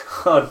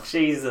 Oh,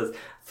 Jesus.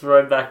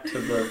 Throwback to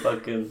the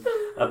fucking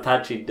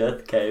Apache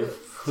Death Cave.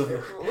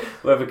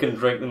 Whoever can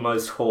drink the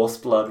most horse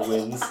blood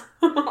wins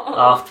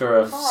after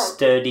a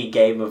sturdy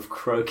game of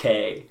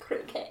croquet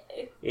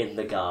Croquet. in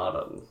the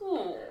garden.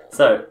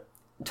 So,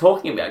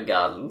 talking about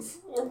gardens,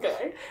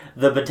 Okay.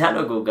 the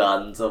botanical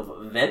gardens of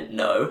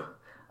Ventnor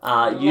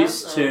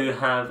used to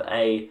have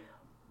a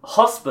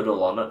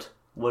hospital on it,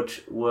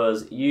 which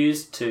was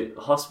used to...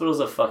 Hospitals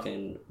are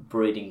fucking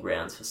breeding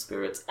grounds for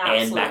spirits and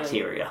Absolutely.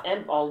 bacteria.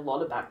 And a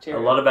lot of bacteria.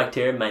 A lot of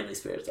bacteria, mainly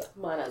spirits.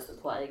 Mine has the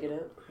plague in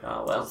it.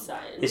 Oh, well. Just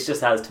saying. This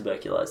just has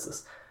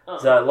tuberculosis. Oh,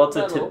 So lots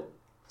of... level.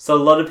 So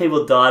a lot of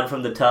people died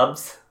from the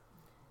tubs.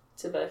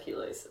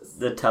 Tuberculosis.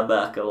 The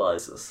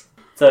tuberculosis.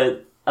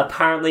 So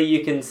apparently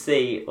you can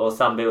see, or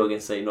some people can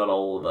see, not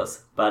all of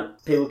us,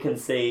 but people can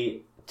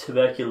see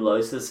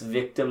tuberculosis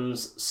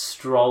victims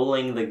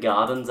strolling the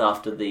gardens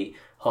after the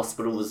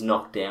hospital was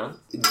knocked down.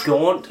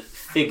 Gaunt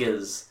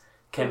figures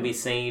can be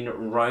seen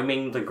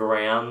roaming the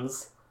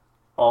grounds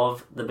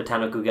of the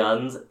botanical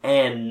gardens,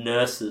 and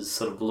nurses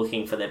sort of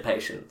looking for their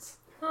patients.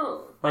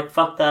 Oh. Like,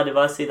 fuck that, if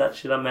I see that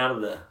shit, I'm out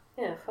of there.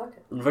 Yeah, fuck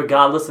it.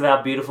 Regardless of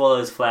how beautiful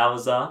those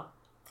flowers are,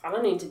 I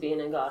don't need to be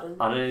in a garden.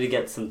 I don't need to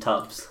get some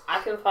tubs.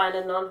 I can find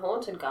a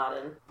non-haunted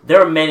garden.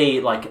 There are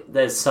many, like,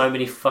 there's so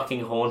many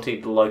fucking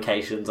haunted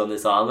locations on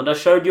this island. I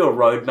showed you a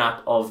roadmap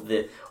of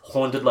the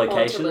haunted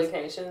locations. Haunted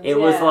locations. It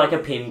was yeah. like a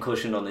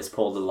pincushion on this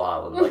poor little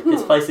island. Like,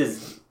 this place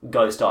is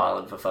Ghost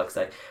Island, for fuck's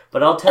sake.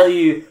 But I'll tell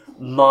you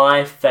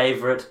my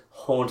favourite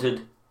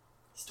haunted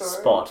Story.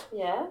 spot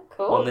Yeah,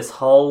 cool. on this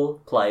whole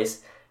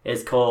place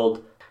is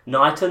called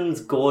Knighton's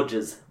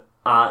Gorges.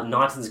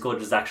 Knighton's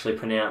Gorges is actually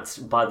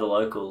pronounced by the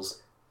locals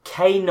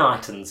K.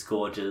 Knighton's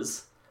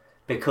Gorges,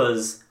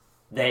 because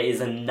there is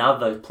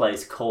another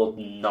place called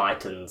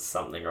Knighton's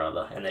something or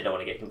other, and they don't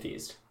want to get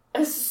confused.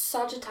 It's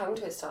such a tongue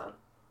twister.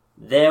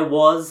 There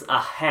was a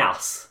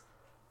house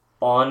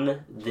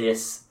on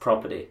this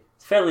property.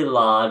 It's fairly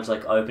large,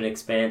 like open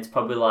expanse,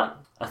 probably like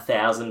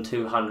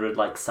 1,200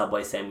 like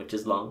Subway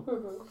sandwiches long.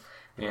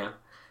 Mm-hmm. Yeah.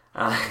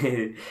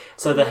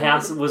 So the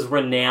house was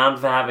renowned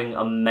for having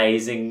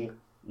amazing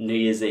New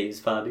Year's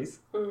Eve parties.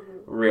 Mm-hmm.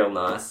 Real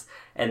nice.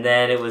 And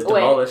then it was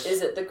demolished. Wait,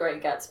 is it the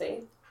Great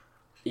Gatsby?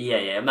 Yeah.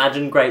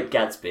 Imagine Great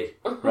Gatsby,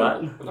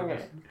 right?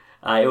 Okay.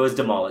 It was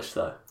demolished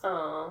though,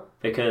 Oh.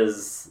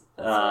 because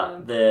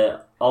That's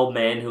the old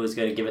man who was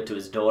going to give it to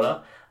his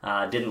daughter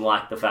didn't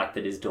like the fact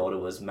that his daughter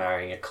was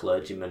marrying a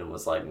clergyman and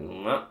was like,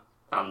 "Mm,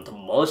 I'm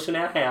demolishing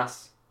our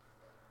house."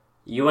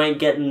 You ain't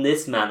getting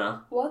this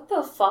manna. What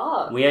the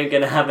fuck? We ain't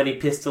gonna have any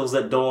pistols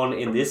at dawn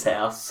in this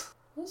house.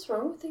 What's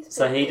wrong with these people?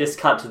 So he just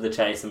cut to the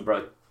chase and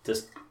broke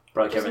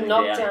everything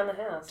knocked down the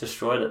house.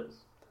 Destroyed it.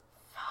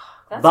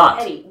 That's But-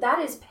 petty. That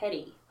is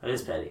petty. It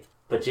is petty.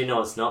 But you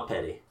know it's not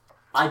petty.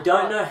 I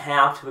don't know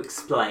how to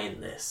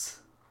explain this.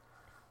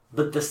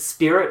 But the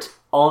spirit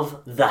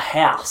of the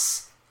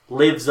house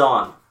lives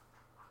on.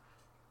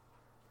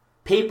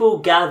 People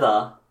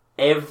gather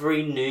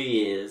every New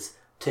Year's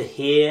to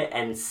hear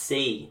and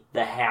see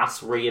the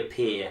house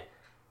reappear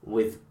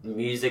with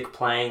music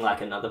playing like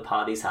another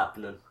party's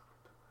happening.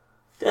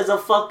 There's a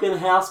fucking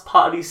house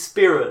party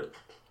spirit.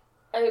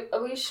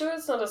 Are we sure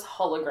it's not just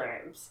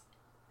holograms?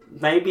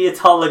 Maybe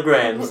it's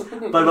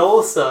holograms, but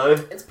also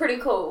It's pretty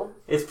cool.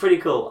 it's pretty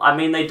cool. I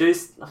mean, they do.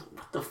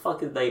 What the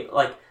fuck are they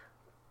like?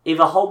 If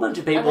a whole bunch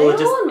of Are people they are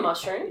just all on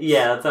mushrooms?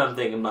 yeah, that's what I'm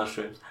thinking.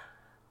 Mushrooms.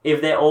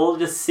 If they're all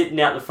just sitting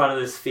out the front of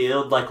this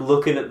field, like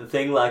looking at the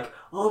thing, like,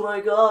 oh my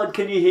god,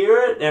 can you hear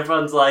it? And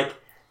everyone's like,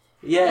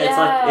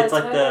 yeah, it's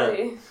like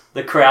totally.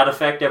 the crowd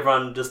effect.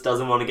 Everyone just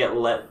doesn't want to get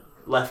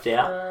left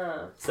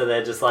out. So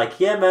they're just like,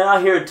 yeah, man,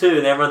 I hear it too.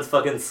 And everyone's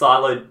fucking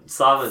silent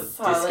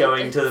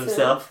discoing to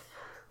themselves.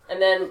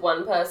 And then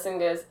one person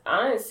goes,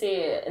 I don't see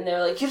it. And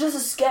they're like, you're just a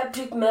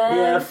skeptic, man.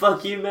 Yeah,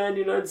 fuck you, man,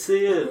 you don't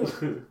see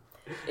it.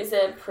 Is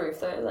there proof,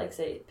 though? Like,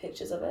 say,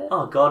 pictures of it?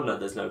 Oh, God, no,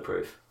 there's no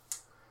proof.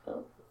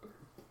 Oh.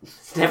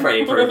 There's never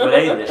any proof of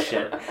any of this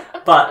shit.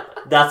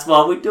 But that's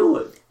why we do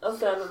it. I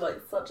sounded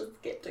like such a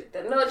skeptic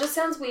then. No, it just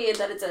sounds weird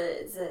that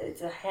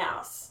it's a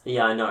house.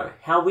 Yeah, I know.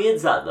 How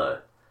weird's that, though?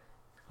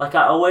 Like,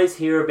 I always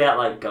hear about,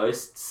 like,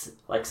 ghosts,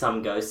 like,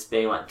 some ghosts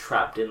being, like,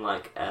 trapped in,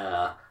 like,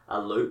 a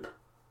loop.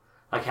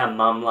 Like how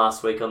Mum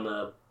last week on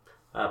the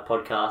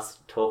podcast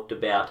talked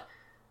about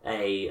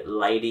a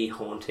lady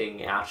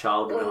haunting our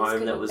childhood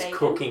home that was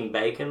cooking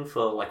bacon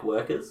for like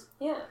workers.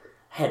 Yeah.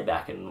 Head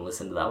back and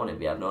listen to that one if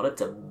you have not.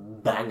 It's a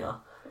banger.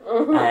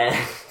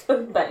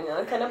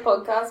 Banger. Can a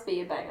podcast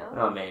be a banger?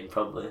 I mean,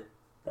 probably.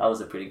 That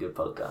was a pretty good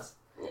podcast.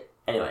 Yeah.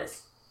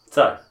 Anyways,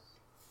 so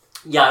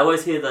yeah, I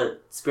always hear that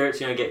spirits,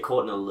 get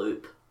caught in a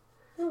loop.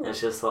 And it's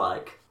just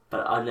like,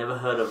 but I've never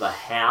heard of a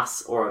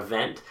house or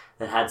event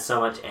that had so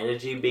much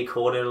energy be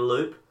caught in a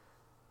loop.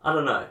 I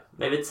don't know.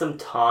 Maybe it's some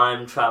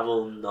time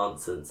travel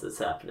nonsense that's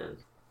happening.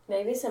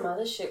 Maybe some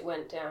other shit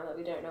went down that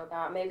we don't know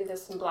about. Maybe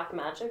there's some black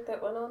magic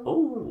that went on.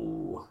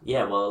 Ooh.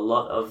 Yeah, well, a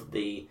lot of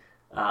the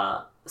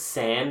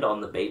sand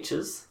on the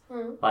beaches,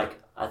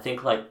 like, I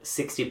think like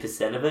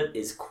 60% of it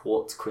is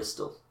quartz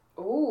crystal.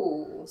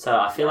 Ooh. So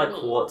I feel like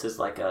quartz is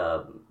like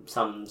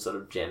some sort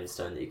of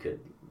gemstone that you could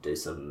do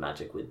some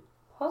magic with.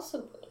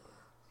 Possibly.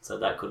 So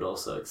that could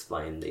also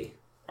explain the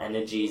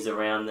energies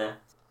around there.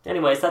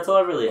 Anyways, that's all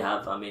I really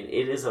have. I mean,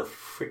 it is a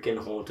freaking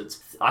haunted...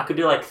 I could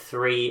do like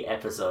 3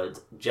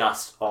 episodes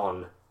just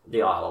on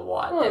the Isle of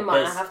Wight. Well, we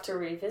might have to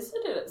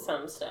revisit it at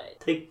some stage.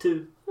 Take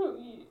 2.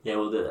 Yeah,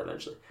 we'll do that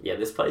eventually. Yeah,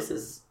 this place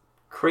is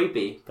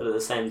creepy, but at the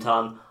same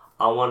time,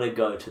 I want to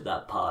go to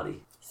that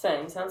party.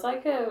 Same. Sounds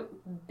like a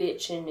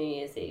bitchin' New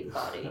Year's Eve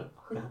party.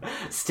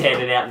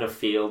 Standing out in a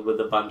field with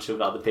a bunch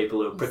of other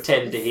people who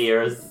pretend to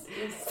hear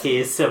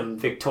some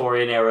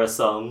Victorian era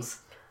songs.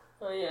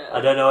 Oh yeah. I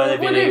don't know whether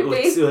Would it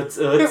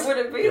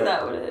be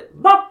that, would it?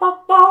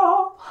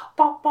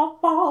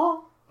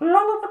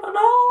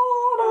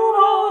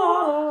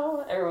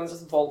 Everyone's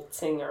just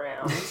waltzing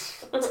around.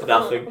 It's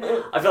nothing.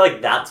 I feel like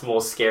that's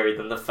more scary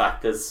than the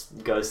fact there's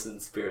ghosts and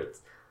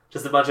spirits.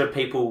 Just a bunch of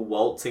people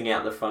waltzing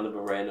out the front of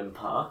a random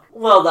park.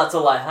 Well, that's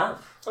all I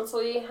have. That's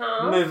all you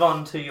have? Move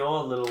on to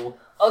your little...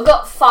 I've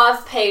got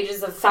 5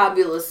 pages of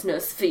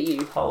fabulousness for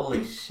you. Holy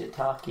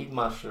shiitake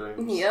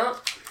mushrooms. Yep.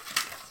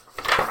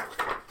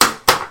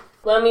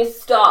 Let me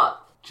start.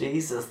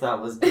 Jesus, that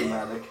was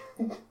dramatic.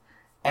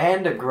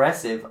 And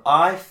aggressive.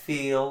 I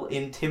feel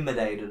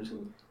intimidated.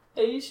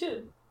 Yeah, you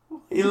should.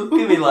 You look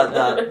at me like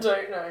that. I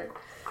don't know.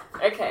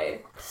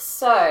 Okay,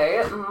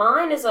 so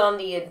mine is on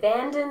the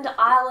abandoned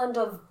island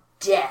of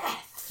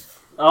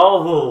death.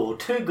 Oh,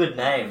 2 good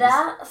names.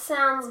 That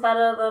sounds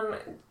better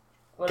than...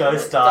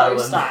 Ghost Island.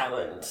 Ghost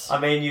Island. I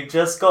mean, you've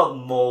just got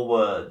more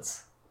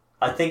words.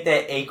 I think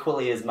they're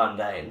equally as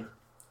mundane.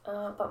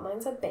 But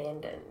mine's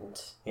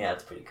abandoned. Yeah,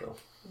 it's pretty cool.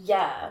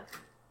 Yeah.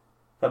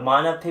 But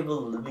mine have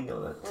people living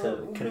on it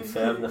to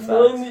confirm the facts.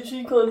 Mine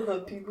literally can't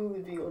have people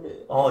living on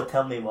it. Oh,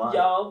 tell me why.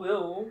 Yeah, I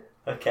will.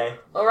 Okay.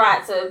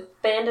 Alright, so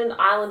abandoned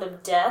island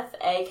of death,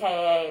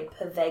 aka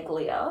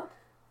Paveglia.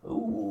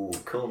 Ooh,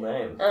 cool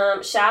name.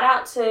 Shout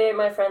out to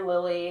my friend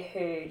Lily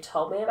who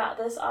told me about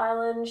this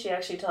island. She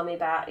actually told me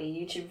about a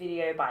YouTube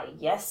video by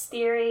Yes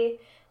Theory.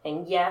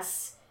 And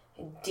yes,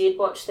 I did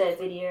watch their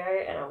video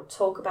and I'll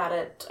talk about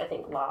it, I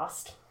think,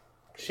 last.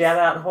 Shout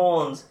out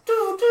horns.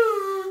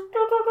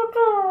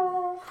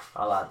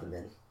 I'll add them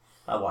in.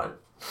 I won't.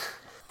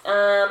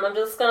 I'm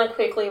just going to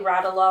quickly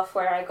rattle off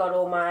where I got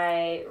all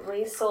my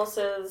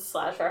resources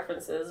 /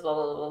 references, blah,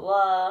 blah, blah,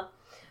 blah.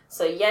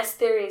 So Yes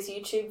Theory's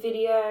YouTube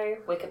video,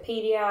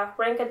 Wikipedia,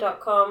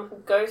 Ranker.com,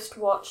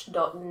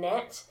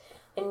 Ghostwatch.net,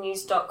 and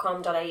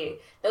news.com.au. There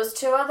was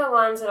 2 other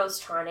ones that I was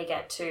trying to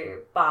get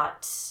to,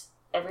 but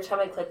every time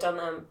I clicked on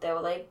them, they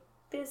were like,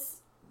 this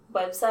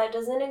website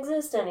doesn't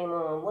exist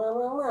anymore, blah,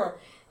 blah, blah.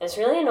 It's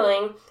really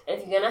annoying.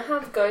 If you're going to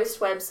have ghost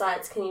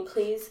websites, can you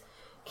please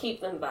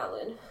keep them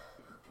valid?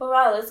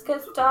 Alright, let's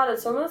get started.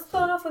 So I'm going to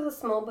start off with a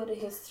small bit of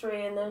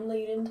history and then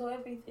lead into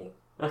everything.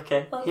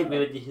 Okay, hit me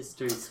with your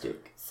history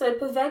stick. So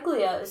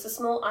Poveglia is a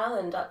small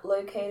island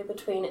located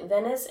between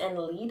Venice and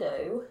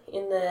Lido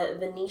in the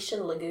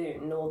Venetian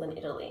Lagoon, northern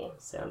Italy.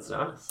 Sounds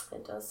nice.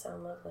 It does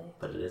sound lovely.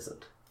 But it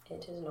isn't.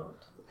 It is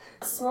not.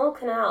 A small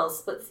canal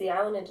splits the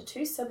island into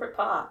two separate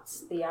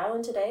parts. The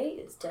island today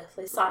is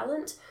deathly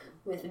silent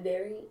with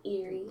very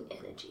eerie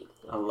energy.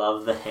 I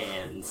love the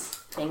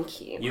hands.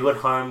 Thank you. You at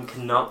home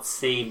cannot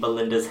see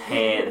Belinda's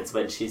hands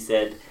when she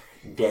said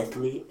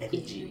deathly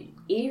energy.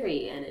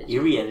 Eerie energy.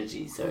 Eerie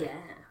energy, sorry. Yeah.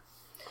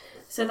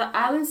 So the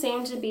island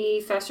seemed to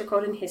be first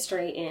recorded in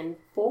history in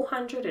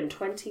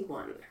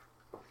 421.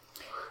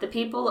 The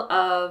people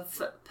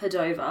of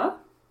Padova,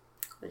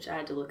 which I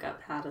had to look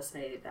up how to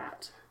say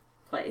that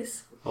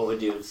place. What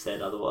would you have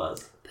said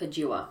otherwise?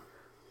 Padua.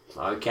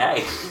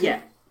 Okay.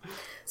 Yeah.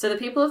 So the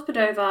people of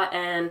Padova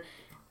and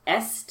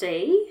Este,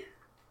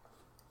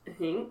 I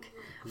think,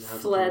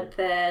 fled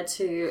there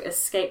to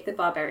escape the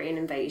barbarian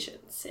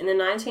invasions. In the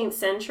 19th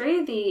century,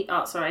 in the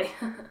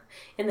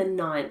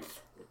 9th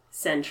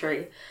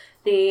century,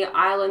 the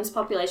island's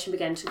population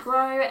began to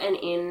grow, and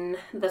in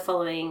the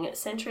following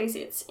centuries,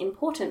 its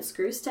importance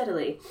grew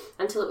steadily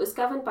until it was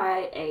governed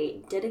by a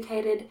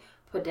dedicated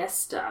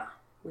podesta,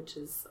 which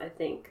is, I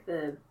think,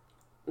 the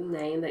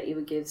name that you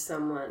would give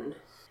someone.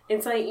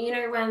 It's like, you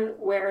know, when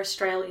we're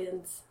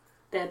Australians,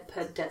 they're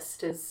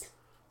podestas.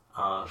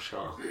 Oh,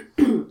 sure.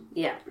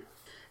 Yeah.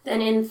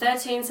 Then in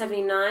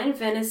 1379,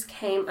 Venice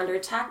came under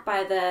attack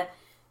by the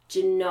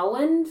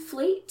Genoan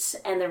fleet,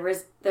 and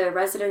the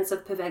residents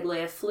of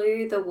Poveglia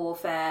flew the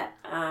warfare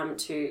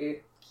to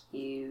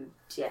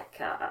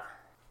Giudecca.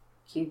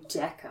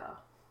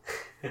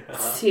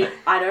 See,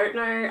 I don't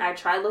know. I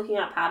tried looking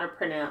up how to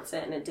pronounce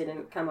it and it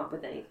didn't come up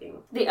with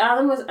anything. The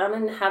island was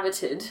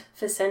uninhabited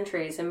for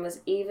centuries and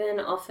was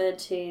even offered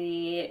to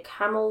the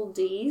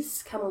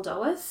Camaldois,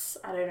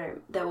 I don't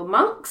know, they were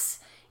monks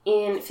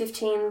in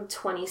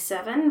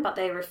 1527, but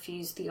they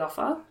refused the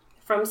offer.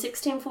 From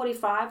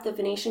 1645, the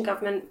Venetian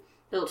government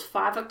built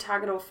 5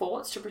 octagonal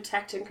forts to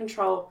protect and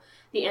control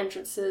the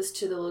entrances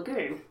to the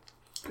lagoon.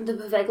 The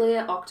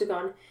Poveglia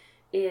Octagon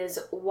is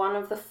one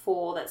of the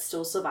 4 that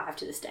still survive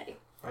to this day.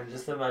 I'm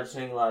just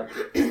imagining, like,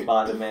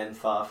 Spider-Man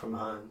Far From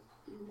Home.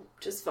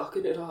 Just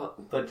fucking it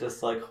up. But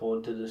just, like,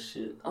 haunted as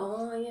shit.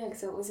 Oh, yeah,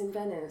 because it was in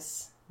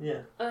Venice.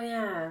 Yeah. Oh,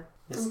 yeah.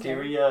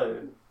 Mysterio.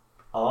 Okay.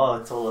 Oh,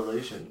 it's all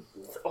illusion.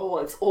 It's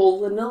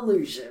all an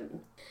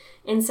illusion.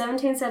 In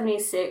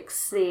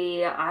 1776,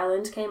 the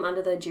island came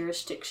under the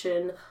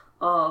jurisdiction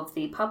of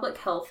the Public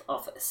Health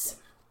Office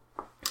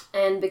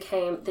and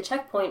became the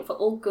checkpoint for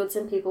all goods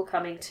and people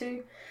coming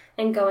to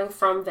and going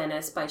from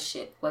Venice by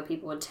ship, where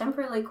people were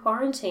temporarily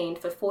quarantined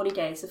for 40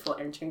 days before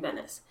entering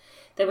Venice.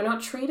 They were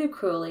not treated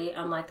cruelly,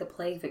 unlike the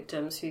plague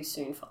victims who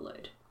soon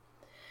followed.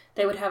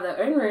 They would have their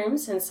own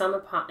rooms, and some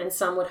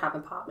would have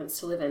apartments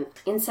to live in.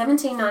 In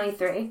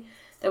 1793,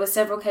 there were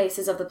several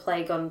cases of the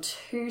plague on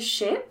 2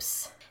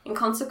 ships, and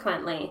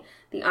consequently,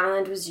 the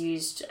island was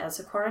used as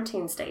a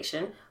quarantine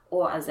station,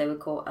 or as they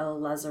would call a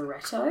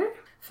lazaretto,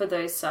 for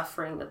those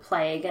suffering the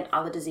plague and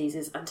other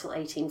diseases until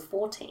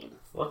 1814.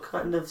 What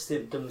kind of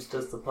symptoms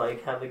does the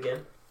plague have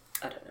again?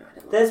 I don't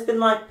know. There's been,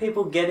 like,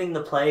 people getting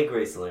the plague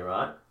recently,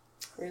 right?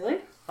 Really?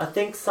 I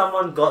think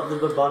someone got the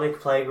bubonic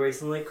plague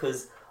recently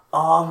because,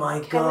 oh my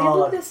god. Can we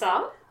look this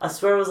up? I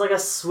swear it was like a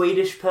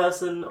Swedish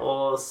person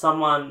or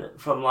someone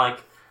from,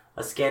 like,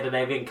 a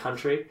Scandinavian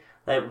country.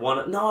 They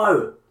wanted...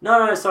 No,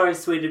 sorry,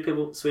 Swedish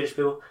people.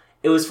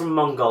 It was from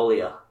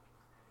Mongolia.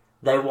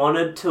 They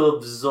wanted to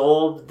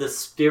absorb the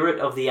spirit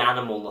of the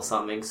animal or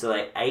something, so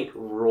they ate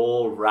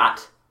raw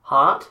rat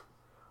heart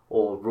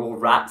or raw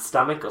rat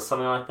stomach or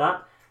something like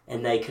that,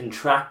 and they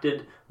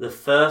contracted the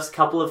first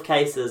couple of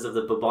cases of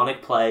the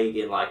bubonic plague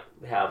in, like,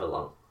 however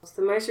long.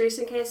 The most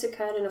recent case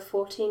occurred in a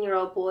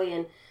 14-year-old boy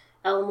in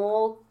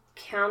Elmore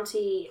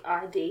County,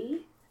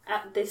 ID.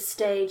 At this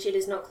stage, it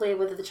is not clear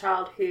whether the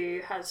child,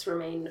 who has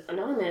remained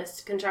anonymous,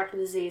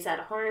 contracted the disease at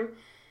home,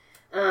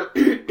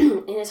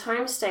 in his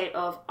home state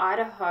of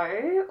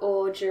Idaho,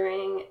 or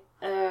during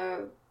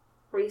a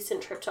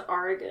recent trip to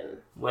Oregon.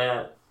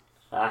 Where?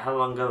 How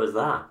long ago was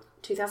that?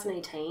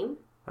 2018.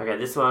 Okay,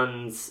 this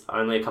one's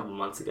only a couple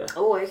months ago.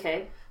 Oh,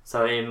 okay.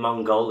 So in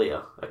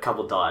Mongolia, a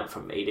couple died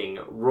from eating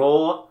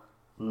raw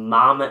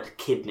marmot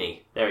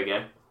kidney. There we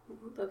go.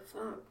 What the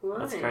fuck? Why?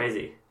 That's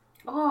crazy.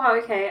 Oh,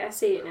 okay, I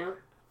see it now.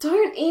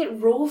 Don't eat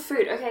raw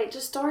food. Okay,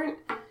 just don't...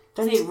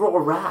 Don't eat raw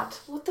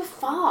rat. What the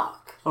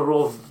fuck? Or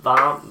raw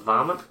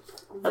varmint?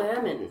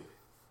 Vermin.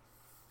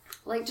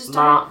 Like, just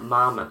don't...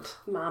 Marmot.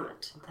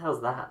 Marmot. What the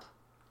hell's that?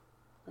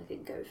 Like a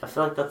gopher. I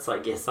feel like that's,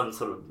 like, some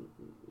sort of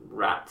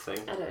rat thing.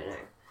 I don't know.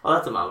 Oh,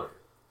 that's a marmot.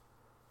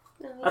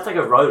 No, That's like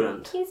a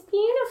rodent. he's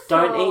beautiful.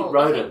 Don't eat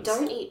rodents. Okay,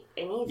 don't eat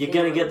anything. You're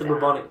gonna get the like that.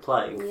 bubonic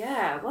plague.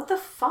 Yeah, what the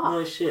fuck?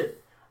 No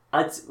shit.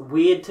 It's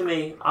weird to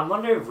me. I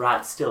wonder if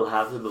rats still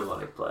have the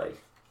bubonic plague.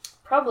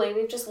 Probably.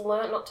 We've just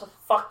learnt not to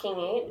fucking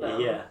eat them.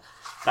 Yeah.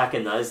 Back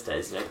in those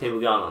days, people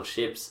going on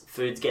ships,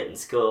 food's getting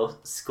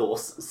scarce.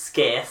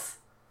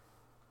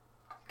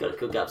 Gotta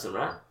cook up some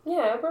rat.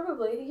 Yeah,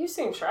 probably. You've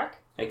seen Shrek.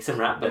 Make some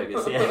rat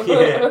burgers,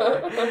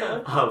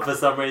 yeah. For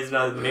some reason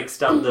I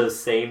mixed up the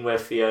scene where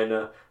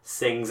Fiona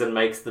sings and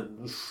makes the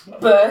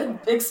bird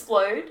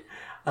explode.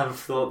 I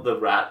thought the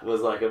rat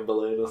was like a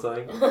balloon or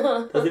something.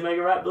 Does he make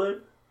a rat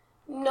balloon?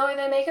 No,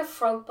 they make a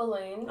frog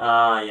balloon.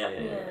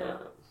 Yeah.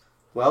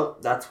 Well,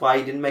 that's why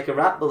he didn't make a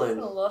rat balloon.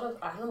 There's a lot of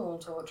animal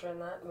torture in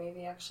that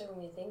movie, actually,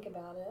 when you think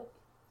about it.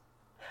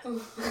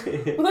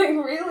 Like,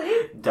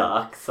 really?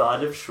 Dark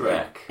side of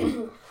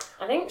Shrek.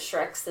 I think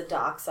Shrek's the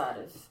dark side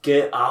of...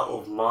 Get out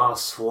of my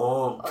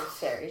swamp. Of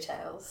fairy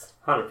tales.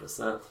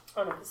 100%.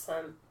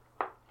 100%.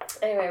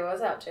 Anyway, what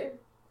was I up to?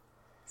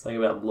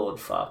 Something about Lord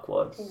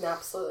Farquaad.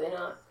 Absolutely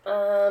not.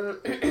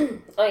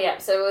 Oh yeah,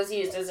 so it was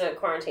used as a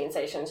quarantine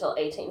station until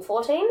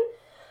 1814.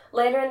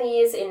 Later in the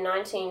years, in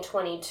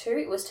 1922,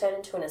 it was turned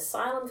into an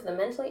asylum for the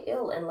mentally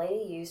ill and later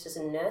used as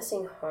a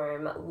nursing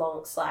home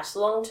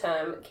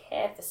long-term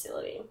care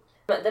facility.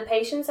 But the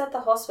patients at the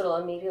hospital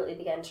immediately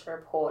began to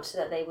report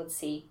that they would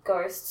see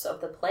ghosts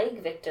of the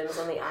plague victims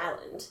on the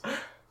island.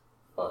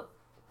 What?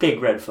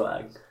 Big red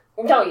flag.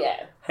 Oh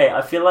yeah. Hey,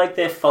 I feel like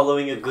they're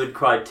following a good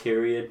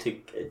criteria to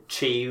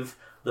achieve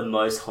the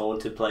most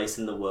haunted place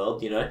in the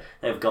world, you know?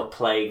 They've got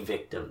plague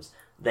victims.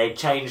 They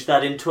changed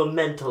that into a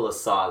mental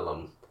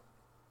asylum.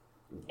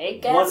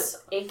 It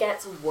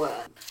gets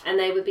worse. And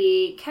they would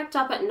be kept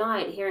up at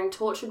night hearing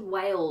tortured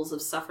wails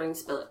of suffering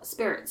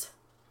spirits.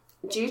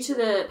 Due to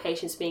the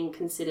patients being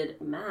considered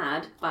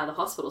mad by the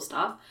hospital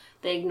staff,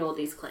 they ignored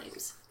these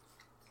claims.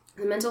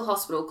 The mental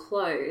hospital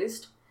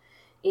closed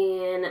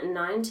in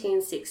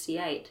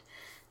 1968.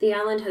 The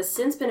island has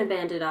since been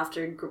abandoned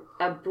after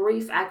a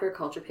brief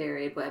agriculture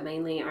period where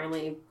mainly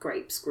only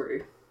grapes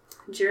grew.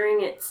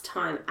 During its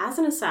time as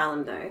an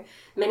asylum, though,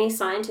 many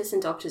scientists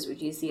and doctors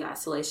would use the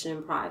isolation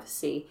and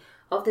privacy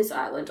of this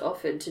island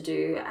offered to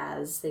do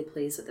as they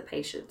pleased with the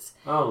patients.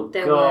 Oh,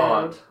 there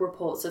God. were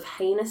reports of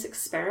heinous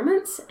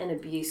experiments and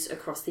abuse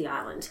across the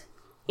island.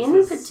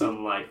 This is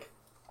some,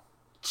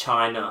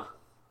 China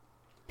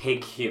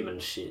pig human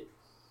shit.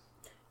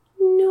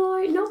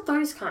 No, not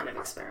those kind of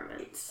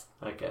experiments.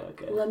 Okay.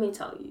 Let me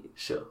tell you.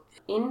 Sure.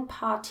 In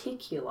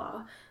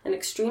particular, an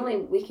extremely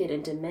wicked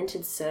and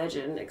demented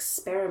surgeon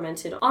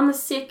experimented on the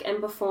sick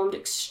and performed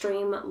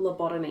extreme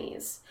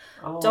lobotomies.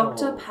 Oh.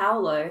 Dr.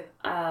 Paolo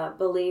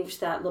believed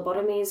that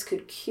lobotomies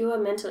could cure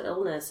mental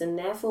illness and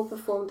therefore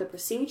performed the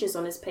procedures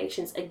on his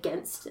patients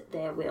against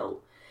their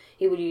will.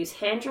 He would use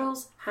hand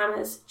drills,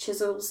 hammers,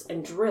 chisels,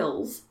 and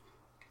drills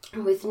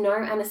with no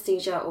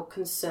anesthesia or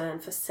concern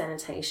for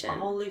sanitation.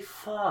 Holy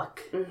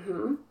fuck.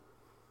 Mm-hmm.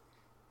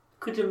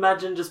 Could you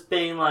imagine just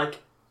being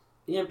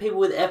people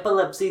with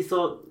epilepsy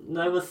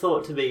were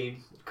thought to be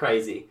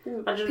crazy.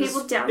 Imagine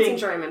people with Down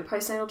syndrome and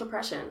postnatal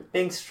depression.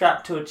 Being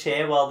strapped to a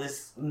chair while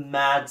this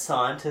mad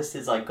scientist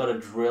is got a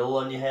drill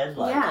on your head.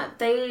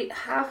 They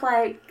have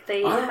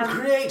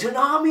create an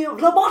army of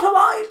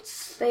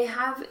lobotomites. They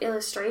have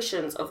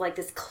illustrations of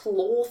this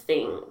claw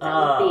thing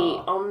that would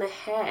be on the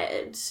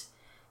head,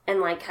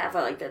 and have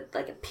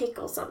a pick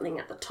or something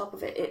at the top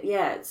of it.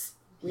 It's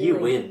really... You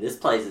win. This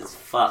place is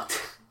fucked.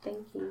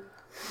 Thank you.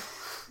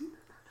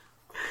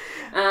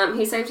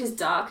 He saved his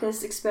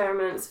darkest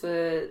experiments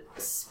for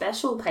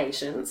special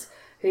patients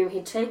whom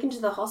he'd taken to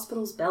the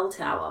hospital's bell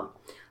tower.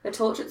 The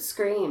tortured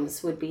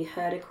screams would be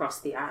heard across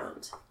the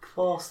island. Of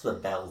course, the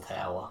bell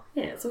tower.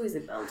 Yeah, it's always a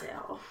bell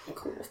tower. Of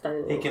course.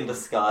 He can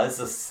disguise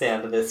the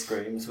sound of their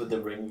screams with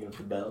the ringing of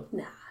the bell.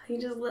 Nah, he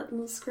just let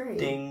them scream.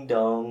 Ding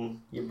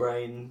dong, your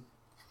brain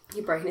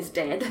is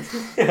dead.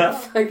 Yeah.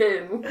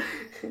 Fucking...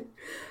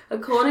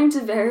 According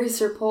to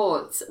various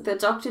reports, the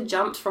doctor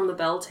jumped from the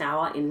bell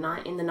tower in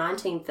the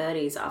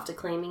 1930s after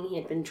claiming he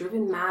had been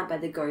driven mad by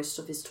the ghost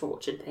of his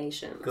tortured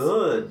patients.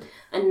 Good.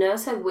 A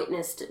nurse had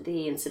witnessed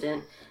the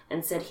incident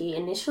and said he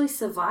initially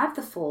survived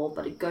the fall,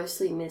 but a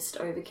ghostly mist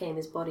overcame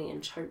his body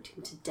and choked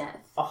him to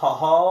death.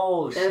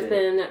 Oh, shit. There have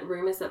been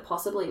rumours that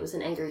possibly it was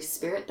an angry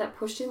spirit that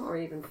pushed him, or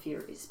even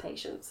furious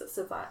patients that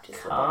survived his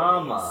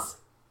lobotomies.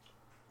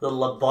 The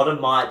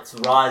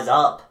lobotomites rise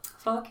up.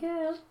 Fuck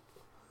yeah.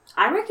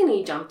 I reckon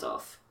he jumped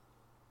off.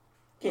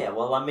 Yeah,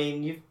 well, I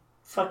mean, you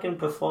fucking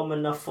perform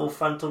enough full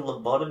frontal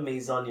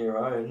lobotomies on your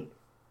own.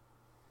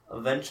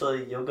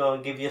 Eventually, you'll go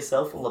and give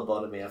yourself a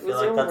lobotomy. I feel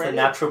like that's a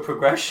natural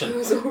progression. It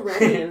was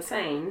already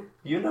insane.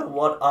 You know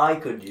what I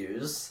could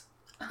use?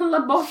 A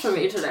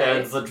lobotomy today.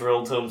 Turns the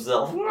drill to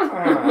himself.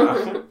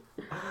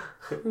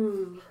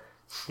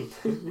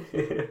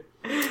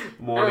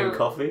 Morning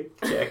coffee?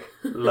 Check.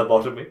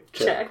 Lobotomy?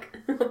 Check.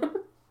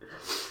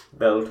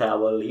 Bell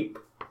tower leap?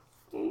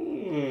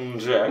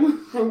 Check.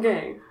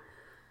 Okay.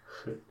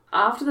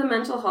 After the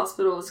mental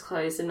hospital was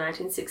closed in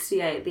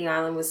 1968, the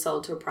island was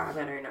sold to a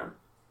private owner.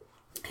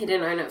 He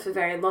didn't own it for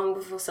very long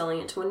before selling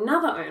it to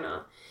another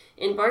owner.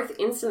 In both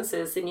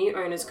instances, the new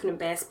owners couldn't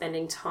bear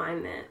spending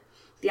time there.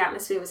 The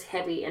atmosphere was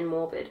heavy and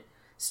morbid.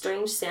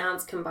 Strange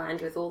sounds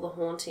combined with all the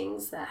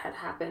hauntings that had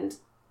happened,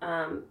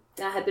 that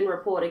had been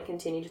reported,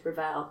 continued to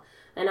prevail.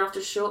 And after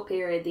a short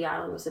period, the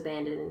island was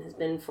abandoned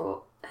and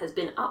has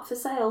been up for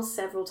sale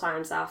several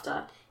times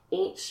after,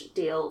 each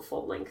deal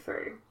falling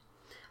through.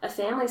 A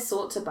family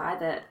sought to buy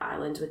the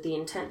island with the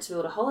intent to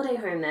build a holiday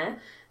home there.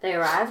 They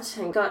arrived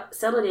and got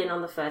settled in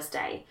on the first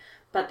day,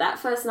 but that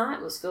first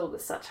night was filled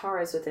with such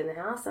horrors within the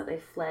house that they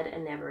fled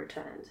and never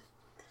returned.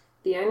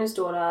 The owner's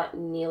daughter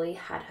nearly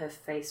had her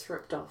face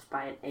ripped off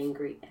by an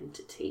angry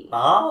entity.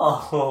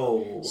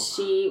 Oh!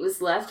 She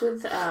was left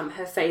with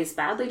her face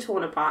badly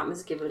torn apart and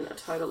was given a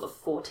total of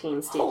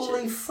 14 stitches.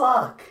 Holy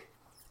fuck!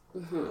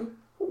 Mm-hmm.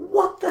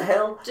 What the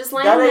hell? Just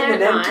laying that there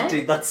ain't at an night.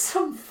 entity. That's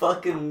some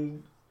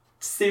fucking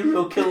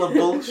serial killer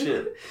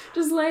bullshit.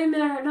 Just laying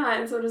there at night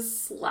and sort of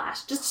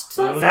just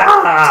sort of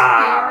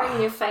Ah!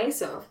 tearing your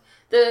face off.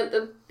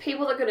 The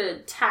people that got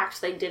attacked,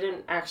 they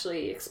didn't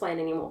actually explain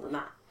any more than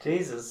that.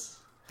 Jesus.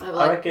 I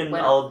I reckon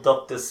old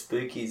Dr.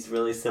 Spooky's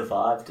really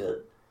survived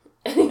it.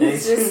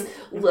 He's just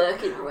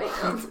lurking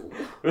around.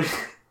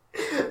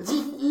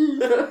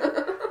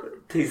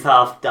 He's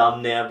half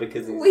dumb now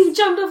because He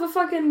jumped off a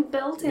fucking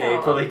bell tower. Yeah,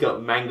 he probably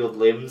got mangled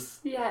limbs.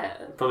 Yeah.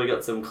 Probably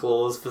got some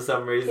claws for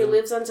some reason. He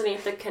lives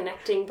underneath the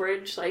connecting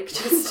bridge,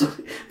 just...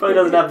 Probably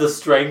doesn't have the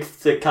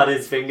strength to cut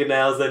his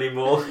fingernails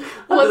anymore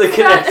under What's the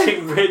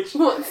connecting bridge.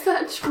 What's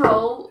that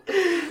troll?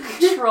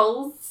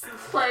 Trolls?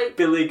 Like...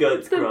 Billy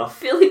Goat's gruff.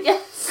 Billy,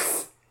 yes.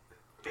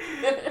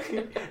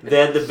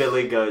 They're the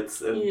Billy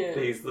Goats and Yeah.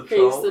 he's the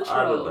troll. He's the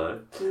I don't troll. know.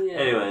 Yeah.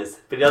 Anyways,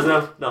 but he doesn't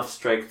have enough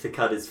strength to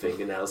cut his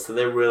fingernails, so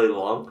they're really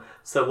long.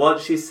 So what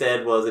she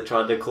said was it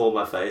tried to claw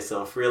my face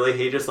off. Really,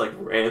 he just like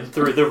ran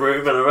through the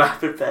room at a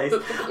rapid pace,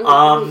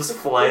 arms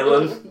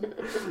flailing,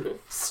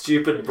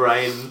 stupid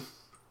brain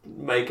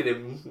making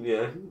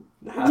him,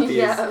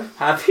 happy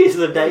as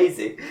a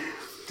daisy.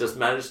 Just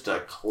managed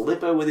to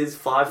clip her with his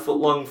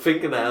 5-foot-long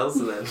fingernails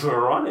and then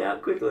run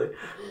out quickly.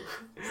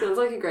 Sounds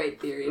like a great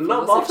theory. If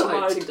Love you also choked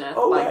mastermind to death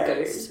away. by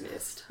ghost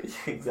mist.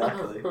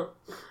 Exactly.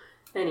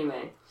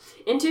 Anyway,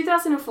 in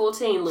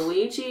 2014,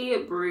 Luigi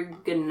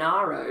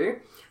Bruganaro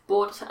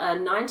bought a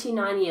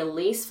 99-year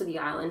lease for the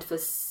island for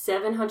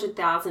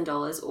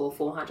 $700,000 or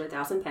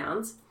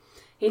 £400,000.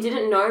 He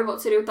didn't know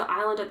what to do with the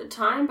island at the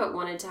time, but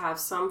wanted to have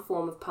some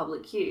form of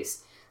public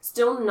use.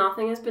 Still,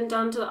 nothing has been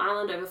done to the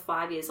island over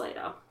 5 years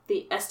later.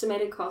 The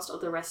estimated cost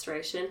of the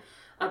restoration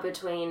are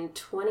between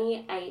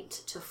 28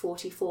 to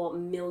 44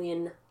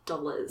 million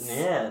dollars.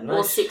 Yeah, no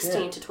or 16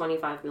 shit. to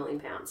 25 million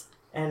pounds.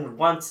 And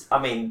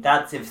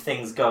that's if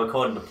things go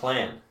according to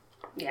plan.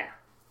 Yeah.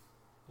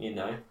 You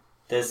know,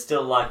 there's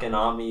still like an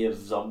army of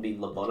zombie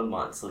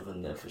lobotomites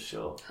living there for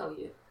sure. Hell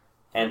yeah.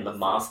 And the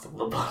master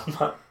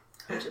lobotomite.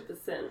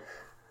 100%.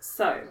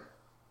 So,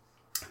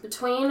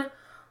 between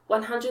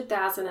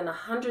 100,000 and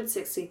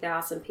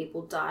 160,000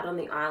 people died on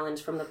the island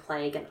from the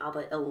plague and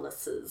other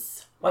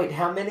illnesses. Wait,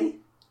 how many?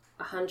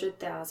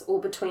 100,000, or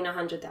between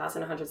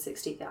 100,000 and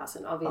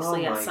 160,000.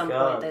 Obviously, Oh at my some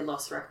God. point, they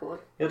lost record.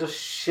 You're just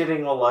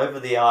shitting all over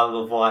the Isle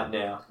of Wight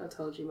now. I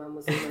told you Mum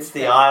was It's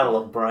the Isle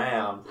of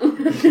Brown.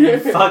 You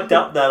fucked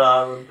up that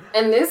island.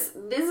 And this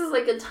is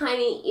like a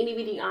tiny,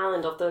 itty-bitty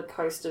island off the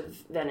coast of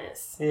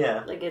Venice.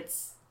 Yeah. Like,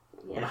 it's...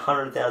 And Yeah.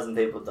 100,000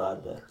 people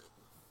died there.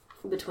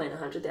 Between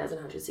 100,000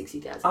 and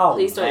 160,000. Oh,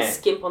 Please don't man.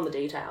 skimp on the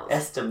details.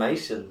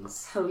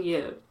 Estimations. Hell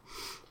yeah.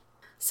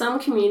 Some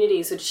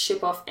communities would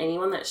ship off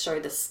anyone that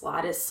showed the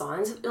slightest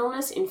signs of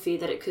illness in fear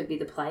that it could be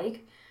the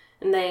plague.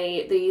 And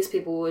these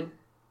people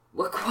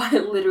were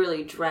quite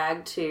literally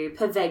dragged to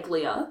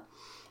Paveglia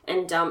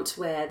and dumped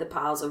where the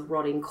piles of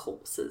rotting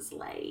corpses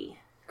lay.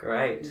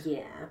 Great.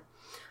 Yeah.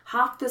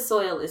 Half the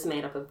soil is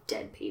made up of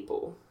dead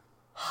people.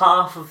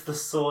 Half of the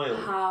soil.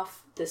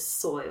 Half the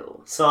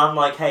soil. So I'm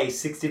like, hey,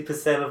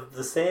 60% of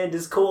the sand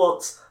is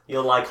quartz.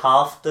 You're like,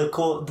 half the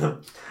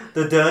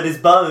dirt is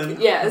bone.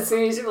 Yeah, as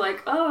soon as you're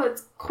like, oh,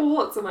 it's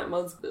quartz, I'm like,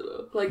 mine's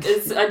better. Like,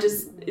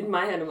 in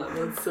my head, I'm like,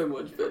 mine's so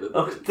much better.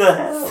 What the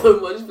hell? So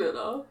much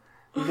better.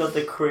 You got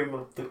the cream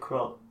of the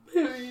crop.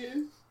 Hell yeah.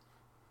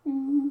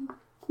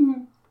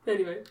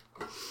 Anyway.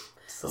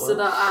 So Soil.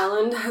 the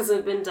island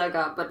hasn't been dug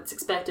up, but it's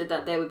expected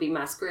that there would be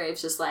mass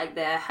graves, just like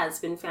there has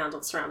been found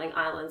on surrounding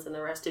islands in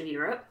the rest of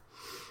Europe.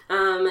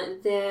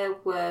 There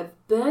were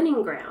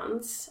burning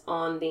grounds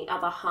on the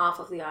other half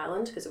of the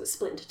island, because it was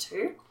split into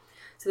two.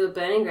 So there were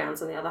burning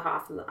grounds on the other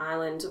half of the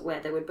island where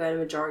they would burn a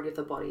majority of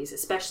the bodies,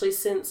 especially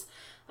since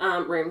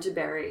room to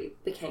bury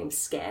became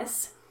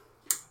scarce.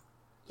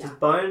 Does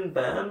bone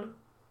burn?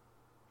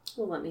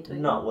 Well, let me tell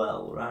you. Not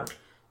well, right?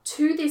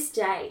 To this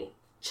day,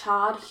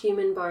 charred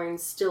human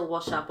bones still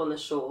wash up on the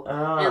shore,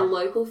 and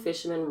local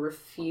fishermen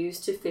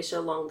refuse to fish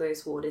along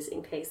those waters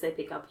in case they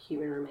pick up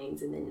human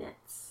remains in their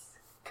nets.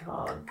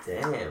 God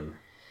damn.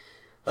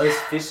 Those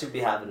fish should be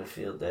having a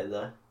field day,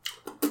 though.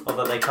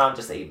 Although they can't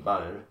just eat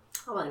bone.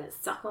 Oh, I'm gonna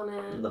suck on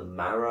it. The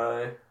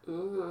marrow.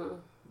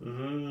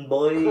 Mm.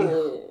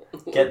 Boy.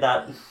 Get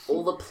that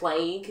All the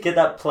plague.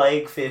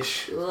 plague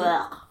fish.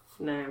 Ugh.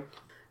 No.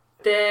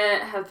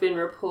 There have been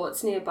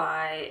reports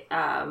nearby,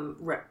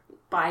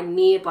 by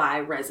nearby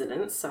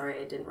residents, sorry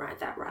I didn't write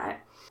that right,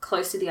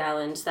 close to the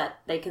island, that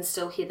they can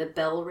still hear the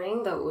bell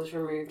ring, though it was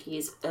removed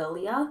years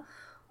earlier.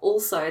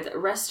 Also, that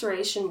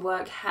restoration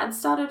work had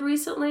started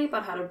recently,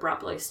 but had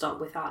abruptly stopped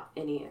without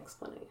any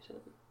explanation.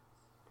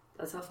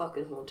 That's how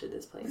fucking haunted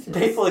this place is.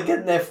 People are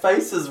getting their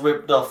faces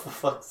ripped off, for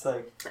fuck's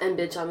sake. And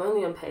bitch, I'm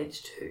only on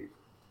page 2.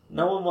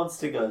 No one wants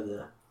to go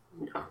there.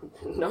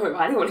 No,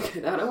 I don't want to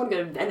go there. I don't want to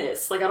go to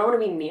Venice. Like, I don't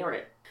want to be near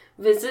it.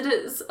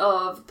 Visitors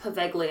of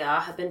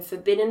Poveglia have been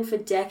forbidden for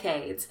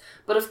decades,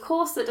 but of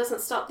course that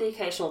doesn't stop the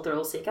occasional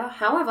thrill seeker.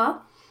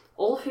 However,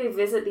 all who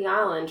visit the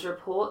island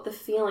report the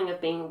feeling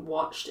of being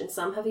watched, and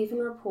some have even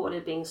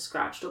reported being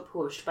scratched or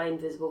pushed by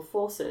invisible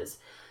forces,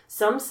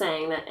 some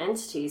saying that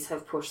entities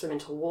have pushed them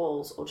into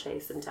walls or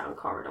chased them down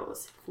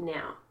corridors.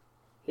 Now,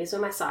 here's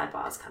where my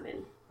sidebars come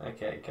in.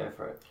 Okay, go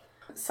for it.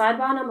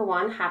 Sidebar number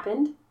 1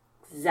 happened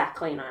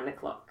exactly 9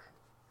 o'clock.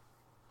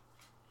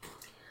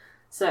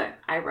 So,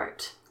 I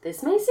wrote,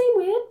 this may seem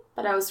weird,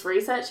 but I was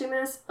researching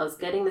this, I was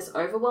getting this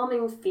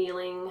overwhelming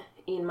feeling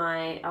in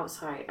my,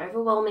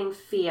 overwhelming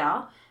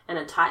fear and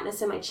a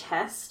tightness in my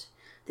chest.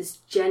 This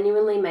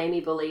genuinely made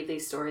me believe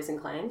these stories and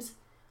claims.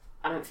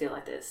 I don't feel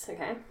like this,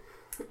 okay?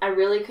 I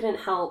really couldn't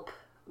help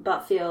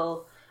but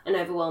feel an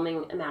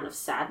overwhelming amount of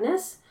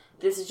sadness.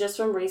 This is just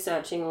from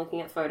researching and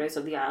looking at photos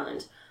of the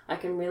island. I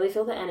can really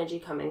feel the energy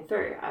coming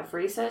through. I've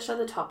researched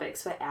other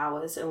topics for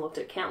hours and looked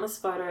at countless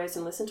photos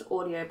and listened to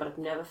audio, but I've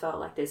never felt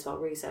like this while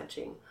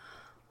researching.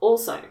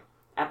 Also,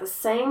 at the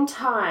same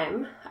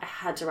time, I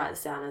had to write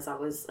this down as I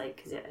was like,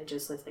 because I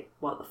just was like,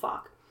 what the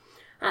fuck?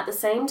 At the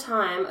same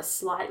time, a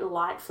slight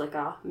light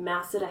flicker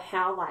mastered a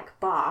howl-like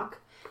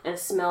bark, and a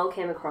smell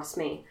came across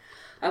me.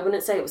 I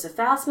wouldn't say it was a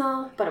foul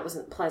smell, but it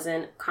wasn't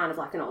pleasant, kind of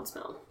like an old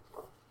smell.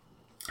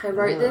 I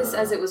wrote this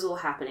as it was all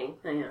happening.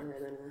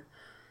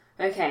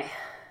 Okay,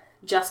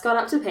 just got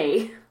up to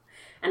pee,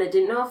 and I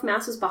didn't know if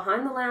Mouse was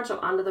behind the lounge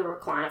or under the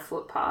recliner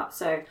foot part,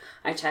 so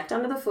I checked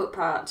under the foot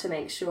part to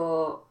make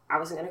sure I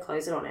wasn't going to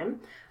close it on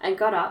him. I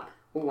got up,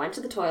 went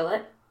to the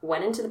toilet,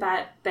 went into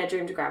the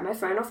bedroom to grab my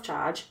phone off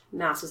charge.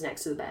 Mouse was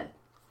next to the bed.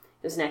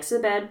 He was next to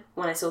the bed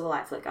when I saw the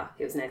light flicker.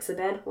 He was next to the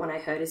bed when I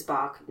heard his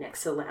bark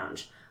next to the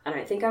lounge. I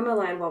don't think I'm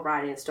alone while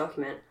writing this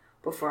document.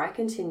 Before I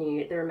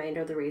continue the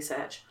remainder of the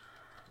research,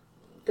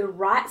 the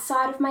right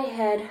side of my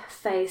head,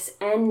 face,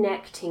 and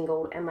neck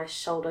tingled, and my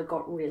shoulder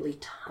got really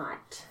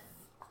tight.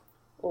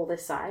 All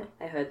this side,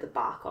 I heard the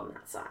bark on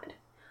that side.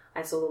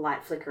 I saw the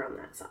light flicker on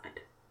that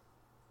side.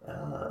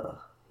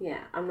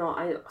 Yeah,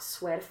 I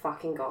swear to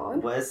fucking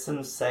God. Where's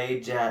some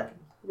sage at?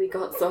 We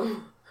got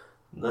some.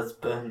 Let's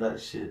burn that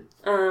shit.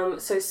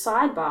 So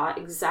sidebar,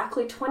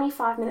 exactly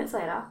 25 minutes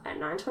later, at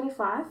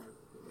 9:25,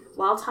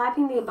 while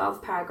typing the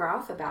above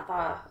paragraph about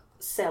the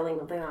sailing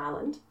of the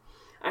island,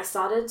 I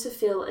started to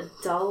feel a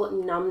dull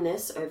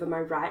numbness over my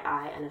right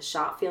eye and a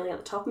sharp feeling at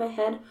the top of my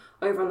head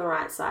over on the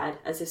right side,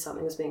 as if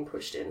something was being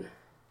pushed in.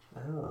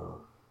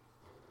 Oh.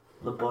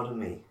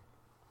 Lobotomy.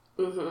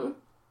 Mm-hmm.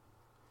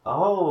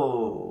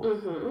 Oh.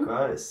 Mm-hmm.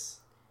 Gross.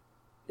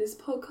 This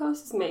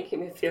podcast is making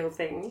me feel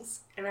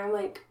things, and I'm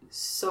like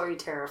so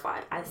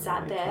terrified. I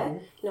sat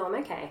there. No, I'm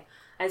okay.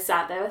 I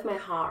sat there with my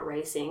heart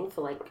racing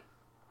for like,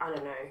 I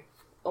don't know,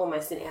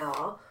 almost an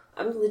hour.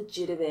 I'm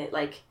legitimate,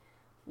 like,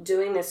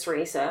 doing this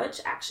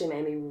research actually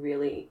made me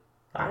really,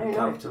 I don't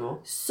uncomfortable.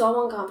 know,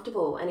 so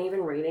uncomfortable. And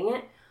even reading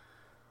it,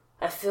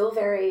 I feel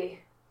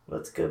very...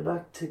 Let's go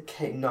back to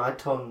Kate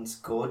Knighton's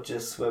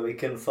Gorgeous, where we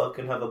can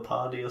fucking have a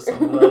party or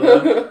something like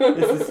that.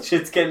 This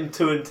shit's getting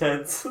too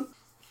intense.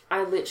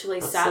 I literally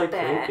That's sat so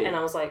there creepy. and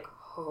I was like,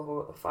 oh,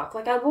 what the fuck?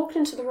 Like, I walked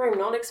into the room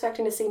not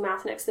expecting to see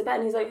Matt next to the bed,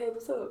 and he's like, hey,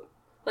 what's up?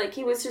 Like,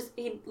 he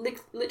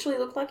literally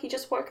looked like he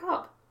just woke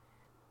up.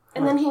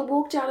 And then he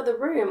walked out of the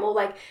room, or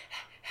like,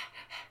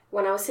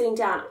 when I was sitting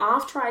down,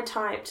 after I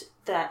typed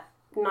that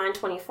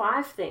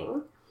 9:25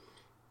 thing,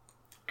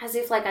 as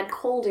if like I'd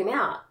called him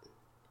out.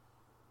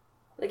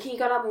 Like, he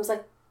got up and was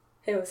like,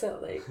 hey, what's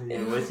up? Like,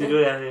 Yeah, what's he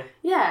doing out here?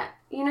 yeah,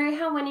 you know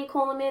how when you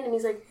call him in and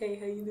he's like, hey,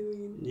 how you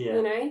doing? Yeah.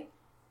 You know?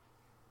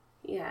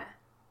 Yeah.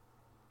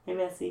 Hey,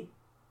 Messi.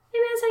 Hey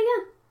man, say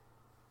again.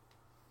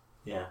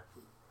 Yeah.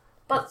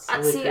 But That's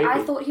really see, creepy.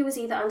 I thought he was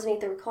either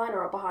underneath the recliner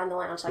or behind the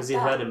lounge like Because that. you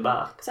heard him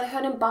bark. Because I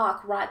heard him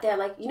bark right there,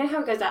 like, you know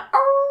how it goes that,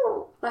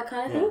 oh, that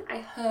kind of Yeah. thing?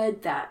 I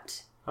heard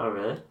that. Oh,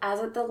 really?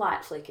 As the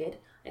light flickered,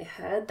 I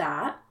heard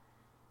that.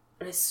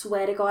 And I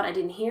swear to God, I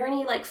didn't hear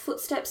any, like,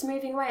 footsteps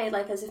moving away,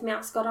 like, as if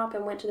Mouse got up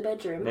and went to the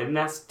bedroom. Maybe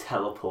Mouse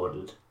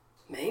teleported.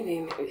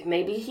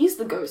 Maybe he's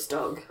the ghost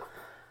dog.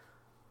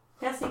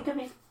 Messi, come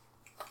here.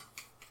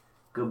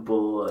 Good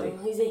boy.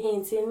 Oh, he's a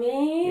handsome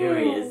man. Here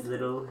he is,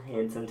 little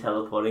handsome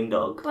teleporting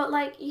dog. But,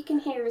 like, you can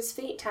hear his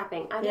feet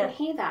tapping. I didn't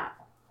hear that.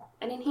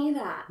 I didn't hear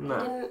that. No. I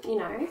didn't, you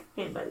know.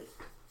 Here, buddy.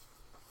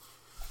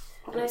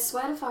 And I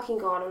swear to fucking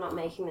God, I'm not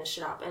making this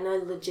shit up. And I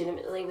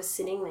legitimately was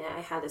sitting there.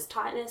 I had this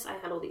tightness. I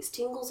had all these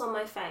tingles on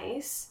my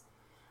face.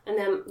 And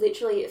then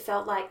literally it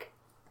felt like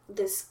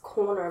this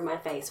corner of my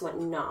face went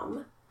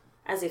numb.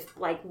 As if,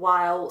 like,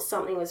 while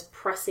something was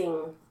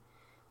pressing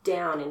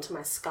down into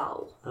my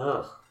skull.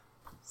 Ugh.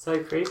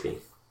 So creepy.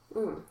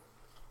 Anyway.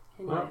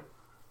 Well,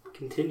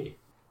 continue.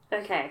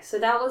 Okay, so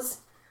that was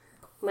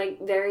my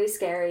very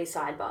scary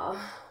sidebar.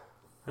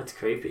 That's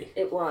creepy.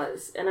 It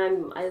was. And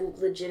I'm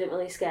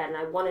legitimately scared, and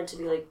I wanted to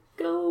be like,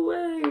 go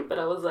away, but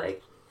I was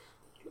like,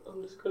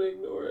 I'm just gonna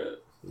ignore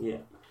it. Yeah.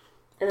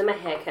 And then my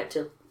hair kept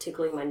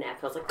tickling my neck.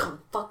 I was like, God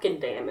fucking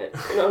damn it.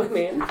 You know what I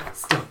mean?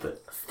 Stop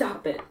it.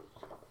 Stop it.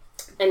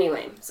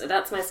 Anyway, so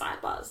that's my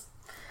sidebars.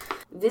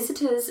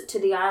 Visitors to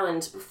the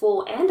island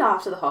before and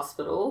after the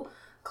hospital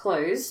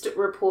closed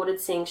reported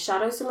seeing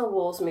shadows on the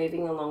walls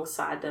moving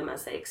alongside them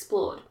as they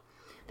explored.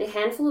 The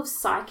handful of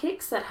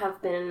psychics that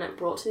have been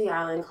brought to the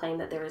island claim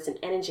that there is an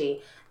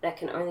energy that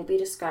can only be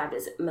described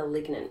as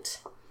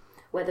malignant,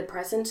 where the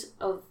presence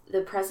of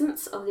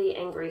the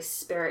angry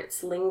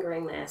spirits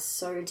lingering there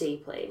so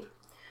deeply.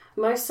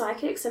 Most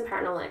psychics and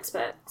paranormal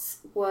experts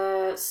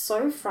were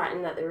so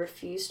frightened that they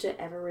refused to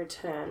ever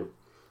return.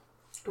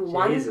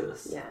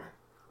 Jesus. Yeah.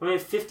 I mean,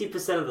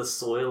 50% of the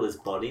soil is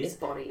bodies. Is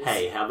bodies.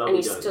 Hey, how about and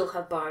we you don't? still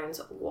have bones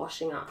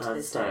washing up to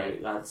this day.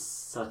 That's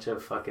such a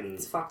fucking...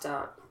 It's fucked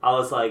up. I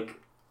was like,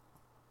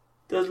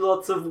 there's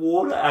lots of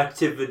water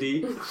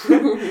activity.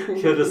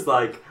 You're just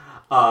like,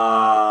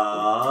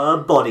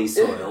 body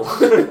soil.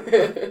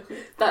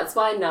 That's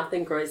why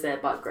nothing grows there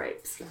but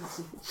grapes.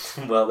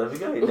 Well, there we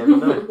go. You never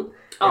know.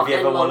 Oh, If you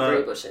and ever mulberry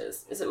wanna-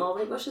 bushes. Is it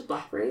mulberry bushes?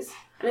 Blackberries?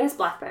 I think it's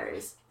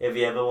blackberries. If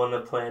you ever want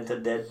to plant a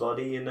dead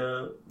body in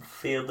a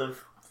field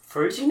of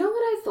fruit, Do you know what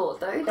I thought,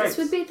 though? Grapes. This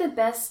would be the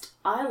best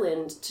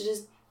island to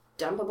just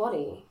dump a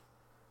body.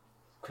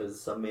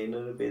 because I mean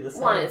it'd be the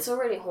same. One, it's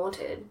already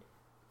haunted.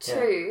 Yeah.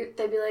 Two,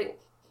 they'd be like,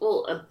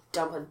 well,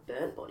 dump a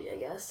burnt body, I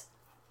guess.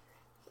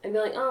 And be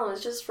like, oh,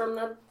 it's just from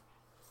the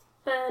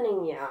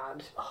burning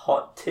yard.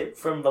 Hot tip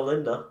from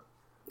Belinda.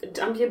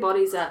 Dump your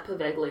bodies at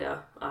Poveglia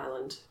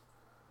Island.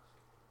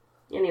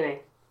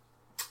 Anyway,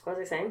 what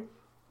was I saying?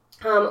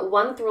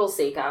 One thrill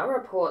seeker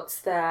reports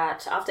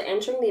that after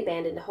entering the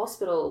abandoned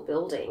hospital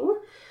building,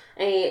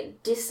 a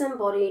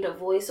disembodied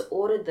voice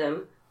ordered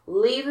them,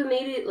 leave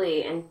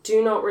immediately and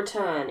do not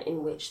return,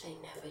 in which they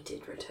never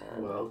did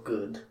return. Well,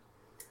 good.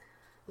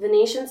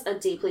 Venetians are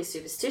deeply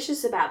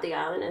superstitious about the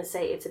island and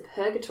say it's a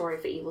purgatory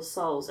for evil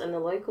souls, and the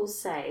locals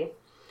say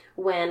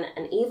when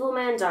an evil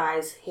man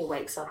dies, he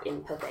wakes up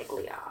in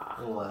Poveglia.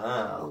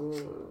 Wow.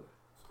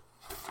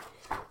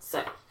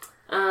 So,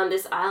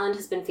 this island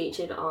has been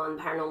featured on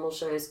paranormal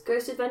shows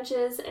Ghost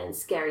Adventures and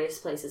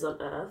Scariest Places on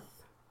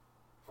Earth.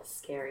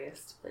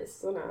 Scariest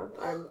Places on Earth.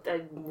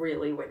 I'm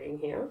really winning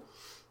here.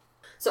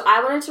 So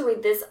I wanted to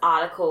read this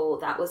article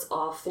that was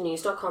off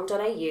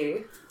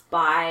thenews.com.au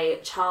by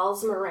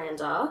Charles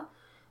Miranda.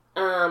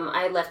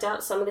 I left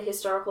out some of the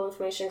historical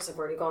information because I've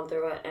already gone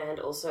through it, and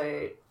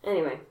also,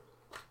 anyway,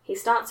 he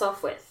starts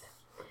off with,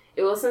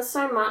 it wasn't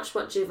so much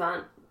what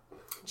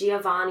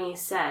Giovanni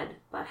said,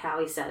 but how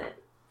he said it.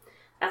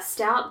 A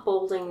stout,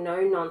 balding,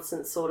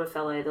 no-nonsense sort of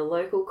fellow, the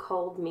local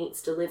cold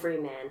meats delivery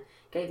man,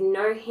 gave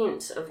no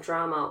hint of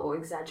drama or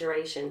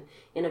exaggeration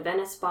in a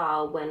Venice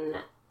bar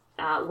where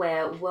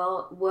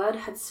word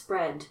had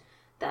spread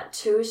that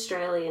 2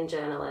 Australian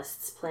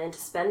journalists planned to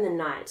spend the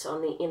night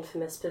on the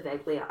infamous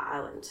Poveglia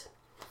Island.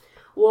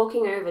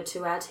 Walking over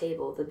to our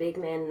table, the big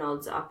man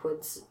nods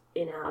upwards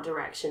in our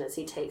direction as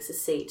he takes a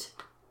seat,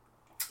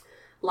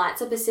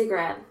 lights up a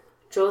cigarette,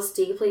 draws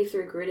deeply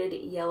through gritted,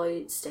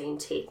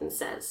 yellow-stained teeth and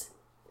says,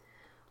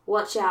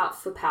 "Watch out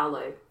for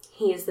Paolo.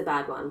 He is the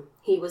bad one.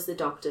 He was the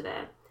doctor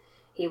there.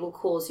 He will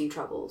cause you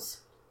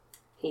troubles."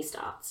 He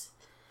starts,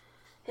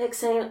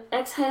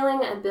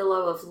 exhaling a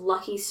billow of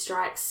Lucky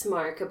Strike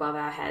smoke above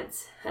our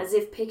heads, as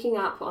if picking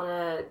up on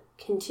a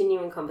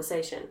continuing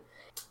conversation.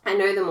 I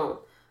know them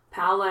all.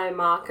 Paolo,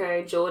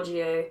 Marco,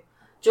 Giorgio.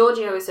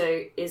 Giorgio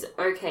is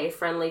okay,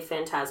 friendly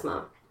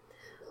phantasma.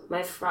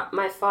 My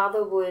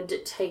father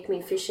would take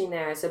me fishing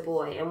there as a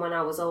boy, and when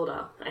I was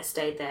older, I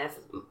stayed there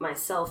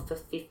myself for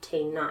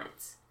 15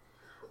 nights.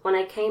 When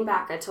I came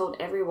back, I told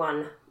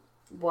everyone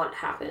what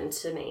happened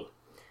to me.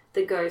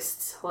 The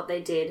ghosts, what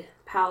they did,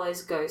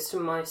 Paolo's ghost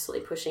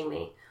mostly pushing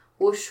me.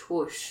 Whoosh,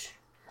 whoosh.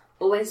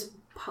 Always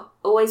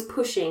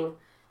pushing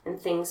and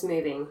things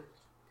moving.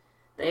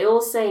 They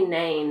all say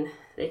Nain.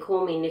 They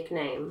call me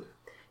nickname.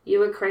 You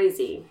were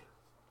crazy.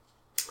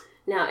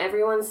 Now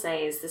everyone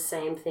says the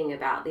same thing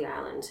about the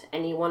island,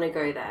 and you want to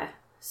go there.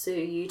 So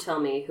you tell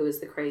me who is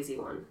the crazy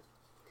one.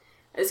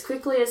 As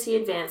quickly as he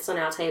advanced on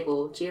our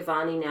table,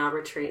 Giovanni now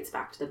retreats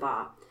back to the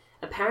bar.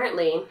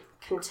 Apparently,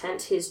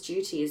 content his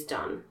duty is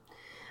done.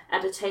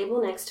 At a table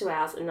next to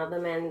ours, another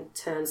man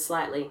turns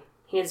slightly.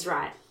 He is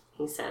right,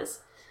 he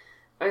says,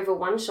 over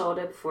one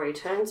shoulder before he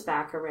turns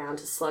back around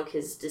to slug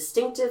his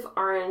distinctive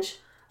orange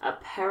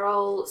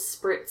Aperol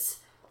Spritz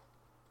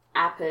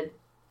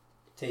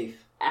aperitif.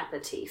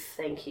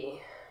 Thank you.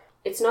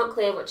 It's not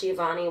clear what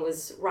Giovanni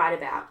was right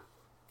about.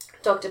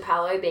 Dr.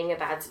 Paolo being a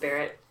bad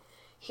spirit,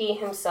 he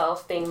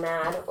himself being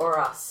mad, or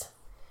us.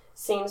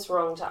 Seems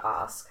wrong to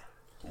ask.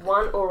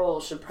 One or all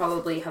should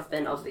probably have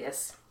been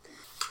obvious.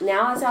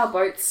 Now as our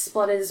boat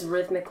splutters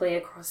rhythmically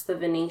across the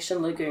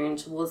Venetian lagoon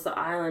towards the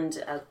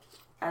island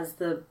as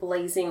the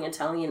blazing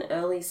Italian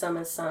early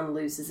summer sun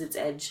loses its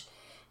edge,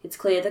 it's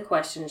clear the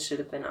question should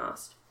have been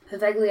asked.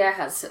 Poveglia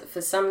has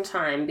for some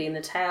time been the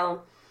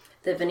tale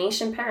that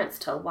Venetian parents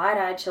tell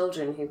wide-eyed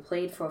children who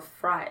plead for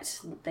fright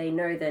they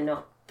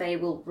know they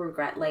will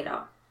regret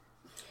later.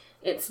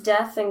 It's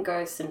death and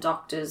ghosts and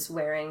doctors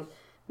wearing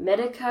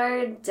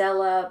Medico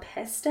della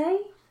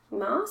Peste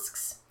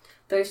masks.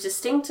 Those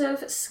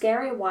distinctive,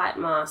 scary white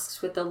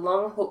masks with the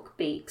long hook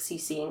beaks you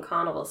see in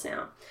carnivals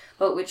now,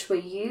 but which were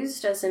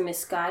used as a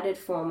misguided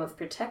form of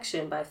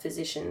protection by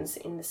physicians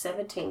in the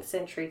 17th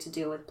century to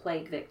deal with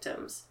plague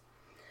victims.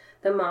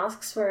 The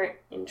masks were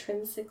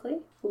intrinsically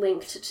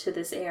linked to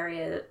this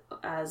area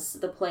as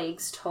the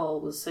plague's toll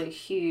was so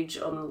huge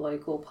on the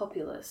local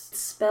populace. It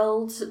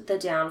spelled the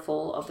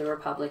downfall of the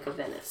Republic of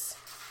Venice.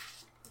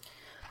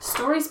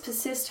 Stories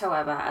persist,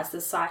 however, as the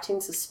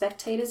sightings of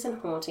spectators and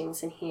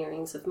hauntings and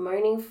hearings of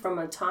moaning from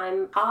a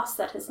time past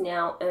that has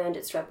now earned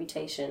its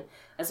reputation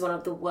as one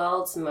of the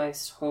world's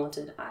most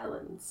haunted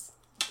islands.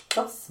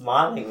 Stop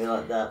smiling me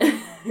like that.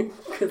 You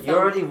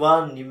already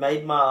won. You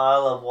made my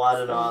Isle of Wight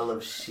an Isle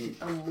of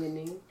shit. I'm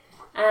winning.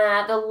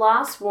 The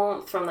last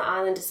warmth from the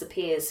island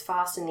disappears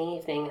fast in the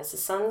evening as the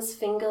sun's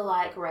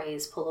finger-like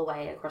rays pull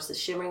away across the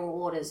shimmering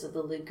waters of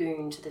the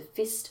lagoon to the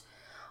fist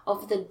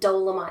of the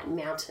Dolomite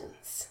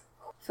Mountains.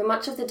 For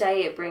much of the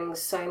day it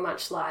brings so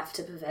much life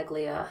to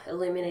Poveglia,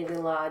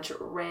 illuminating large,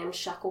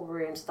 ramshackle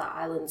rooms of the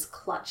island's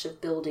clutch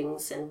of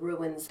buildings and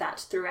ruins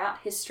that throughout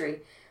history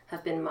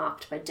have been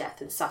marked by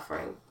death and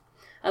suffering.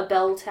 A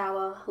bell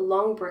tower,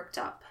 long bricked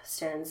up,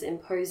 stands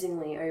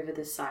imposingly over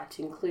the site,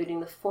 including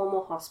the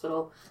former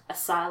hospital,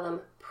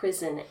 asylum,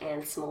 prison,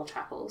 and small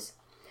chapels.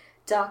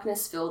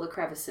 Darkness fills the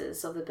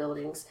crevices of the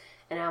buildings,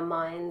 and our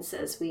minds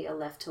as we are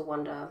left to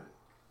wander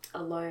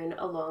alone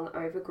along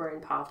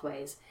overgrown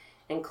pathways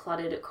and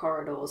cluttered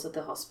corridors of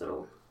the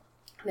hospital.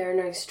 There are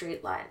no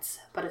street lights,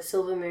 but a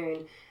silver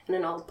moon and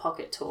an old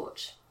pocket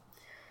torch.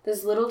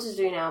 There's little to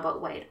do now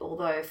but wait,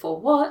 although for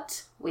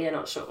what, we are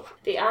not sure.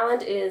 The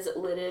island is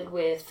littered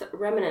with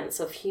remnants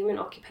of human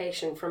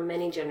occupation from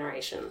many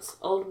generations.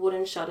 Old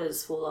wooden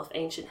shutters fall off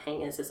ancient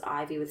hangers as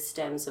ivy with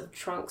stems of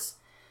trunks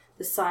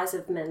the size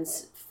of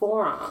men's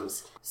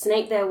forearms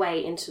snake their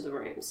way into the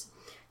rooms.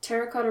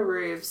 Terracotta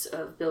roofs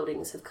of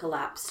buildings have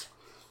collapsed,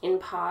 in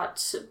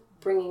part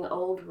bringing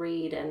old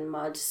reed and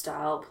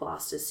mud-style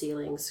plaster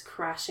ceilings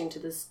crashing to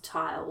the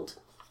tiled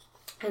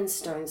and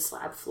stone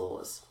slab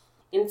floors.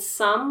 In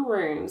some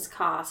rooms,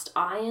 cast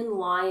iron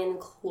lion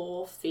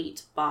claw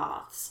feet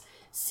baths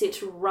sit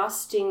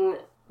rusting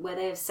where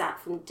they have sat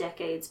from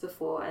decades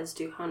before, as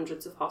do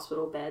hundreds of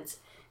hospital beds,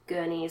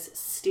 gurneys,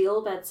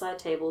 steel bedside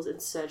tables,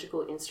 and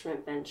surgical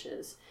instrument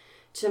benches.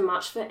 Too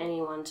much for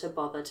anyone to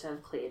bother to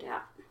have cleared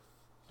out.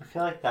 I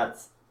feel like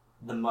that's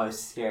the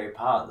most scary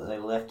part, that they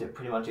left it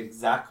pretty much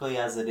exactly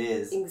as it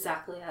is.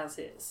 Exactly as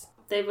is.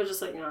 They were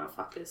just like, no,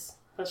 fuck this.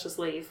 Let's just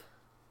leave.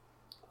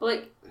 But,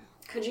 like,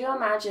 could you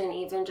imagine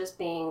even just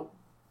being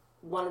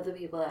one of the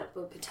people that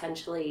were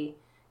potentially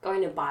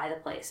going to buy the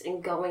place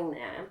and going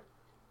there,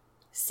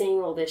 seeing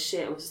all this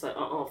shit and was just like,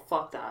 oh,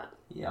 fuck that.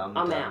 Yeah, I'm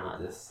done out.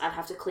 with this. I'd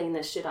have to clean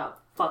this shit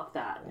up. Fuck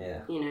that.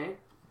 Yeah. You know?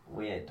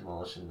 We ain't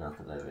demolishing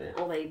nothing over here.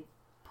 Or they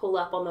pull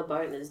up on the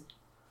boat and there's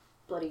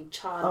bloody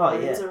charred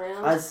bones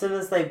around. As soon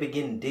as they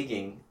begin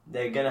digging,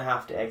 they're going to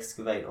have to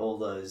excavate all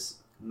those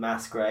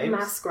mass graves.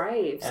 Mass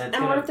graves. And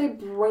what if they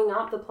bring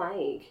up the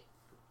plague?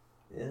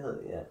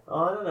 Yeah.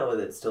 Oh, I don't know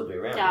whether it'd still be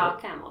around. Oh,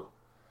 come on.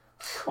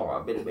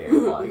 Alright, bit of bear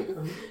plague.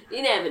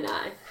 You never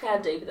know. How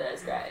deep are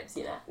those graves,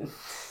 you know?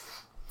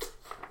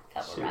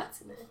 Couple of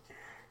rats in there.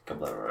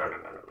 Couple of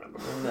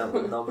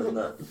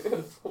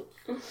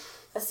rats.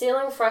 A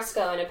ceiling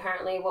fresco and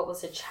apparently what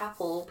was a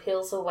chapel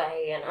peels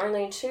away, and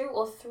only 2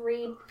 or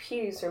 3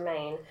 pews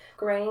remain.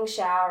 Greying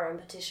shower and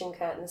partition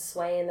curtains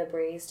sway in the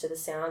breeze to the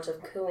sound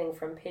of cooing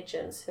from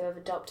pigeons who have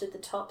adopted the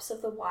tops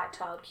of the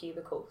white-tiled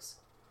cubicles.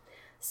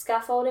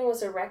 Scaffolding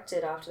was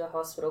erected after the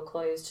hospital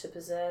closed to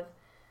preserve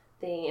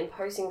the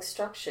imposing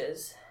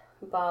structures,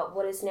 but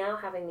what is now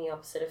having the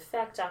opposite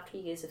effect after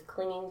years of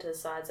clinging to the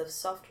sides of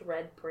soft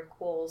red brick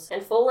walls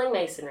and falling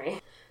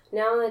masonry.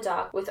 Now in the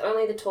dark, with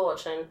only the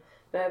torch and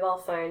mobile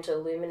phone to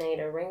illuminate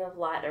a ring of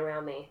light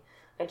around me,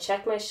 I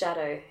check my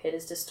shadow. It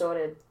is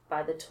distorted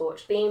by the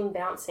torch beam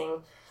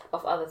bouncing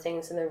off other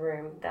things in the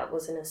room that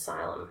was an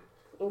asylum,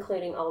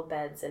 including old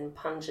beds and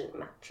pungent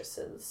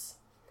mattresses.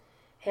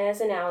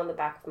 Hairs are now on the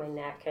back of my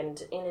neck, and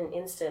in an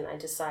instant I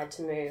decide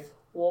to move,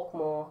 walk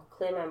more,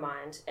 clear my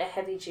mind. A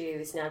heavy dew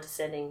is now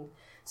descending,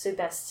 so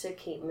best to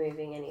keep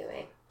moving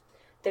anyway.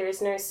 There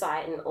is no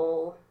sight in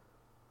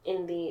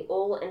the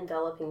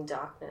all-enveloping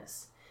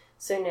darkness,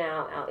 so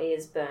now our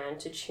ears burn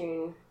to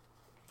tune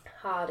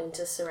hard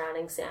into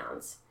surrounding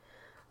sounds.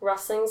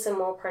 Rustlings are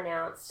more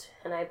pronounced,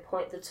 and I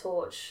point the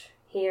torch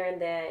here and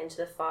there into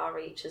the far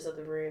reaches of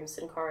the rooms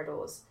and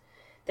corridors.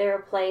 There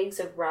are plagues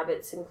of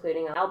rabbits,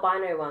 including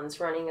albino ones,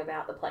 running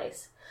about the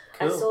place.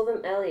 Cool. I saw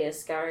them earlier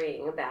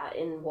scurrying about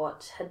in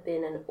what had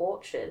been an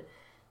orchard,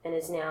 and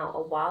is now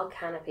a wild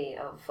canopy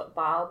of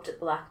barbed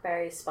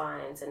blackberry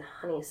spines and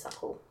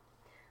honeysuckle.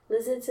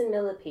 Lizards and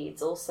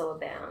millipedes also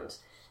abound,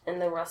 and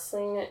the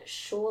rustling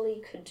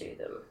surely could do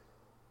them.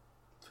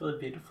 It's really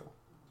beautiful.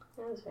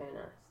 That was very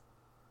nice.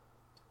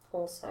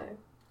 Also,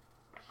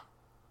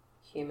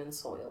 human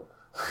soil.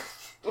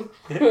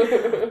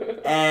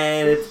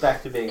 And it's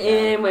back to being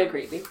And we're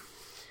creepy.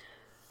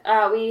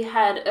 We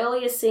had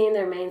earlier seen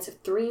the remains of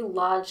 3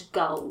 large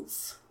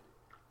gulls.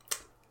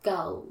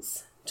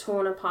 Gulls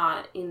torn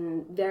apart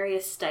in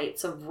various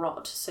states of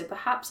rot, so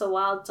perhaps a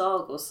wild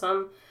dog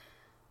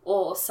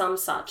or some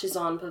such is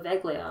on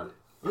Poveglia.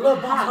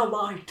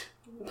 Lobotomite!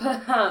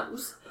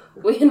 Perhaps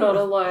we're not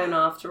alone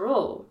after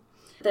all.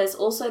 There's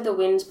also the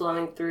wind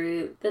blowing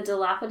through the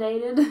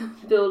dilapidated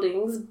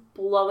buildings,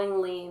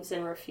 blowing leaves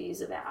and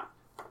refuse about.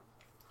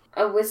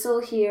 A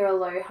whistle here, a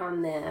low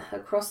hum there.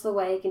 Across the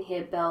way you can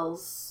hear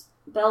bells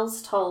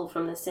toll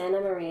from the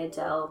Santa Maria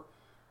del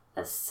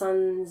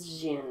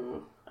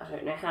Asunción. I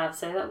don't know how to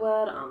say that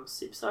word, I'm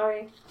super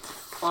sorry.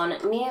 On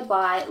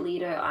nearby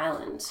Lido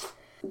Island.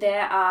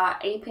 There are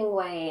aping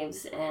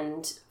waves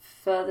and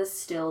further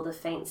still the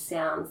faint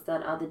sounds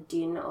that are the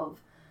din of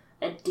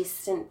a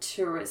distant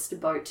tourist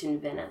boat in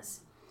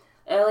Venice.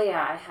 Earlier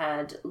I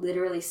had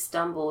literally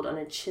stumbled on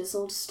a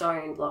chiseled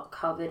stone block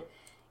covered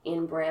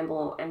in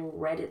bramble and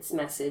read its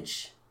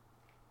message.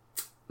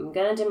 I'm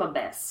gonna do my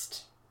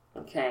best.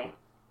 Okay.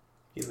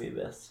 Give me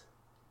your best.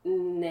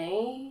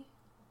 Ne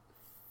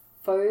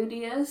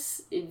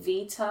Fodius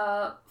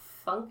Vita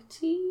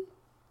Functi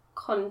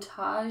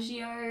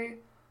Contagio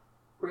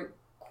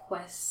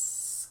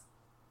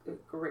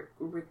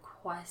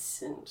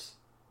Requiescent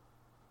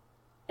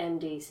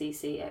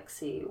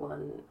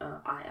MDCCXC1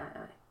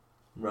 III.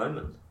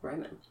 Roman.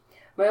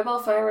 Mobile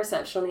phone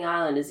reception on the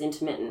island is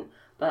intermittent,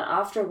 but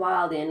after a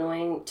while the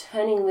annoying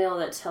turning wheel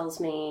that tells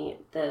me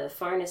the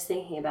phone is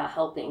thinking about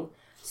helping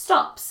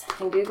stops,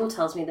 and Google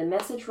tells me the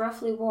message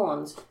roughly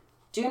warns,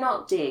 do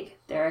not dig,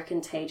 there are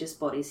contagious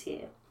bodies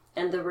here.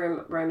 And the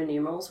Roman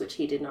numerals, which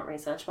he did not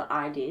research, but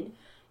I did,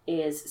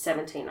 is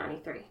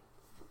 1793.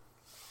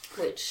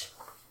 Which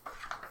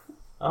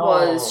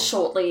was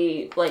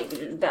shortly,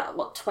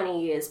 about,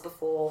 20 years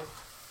before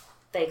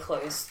they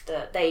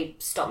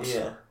stopped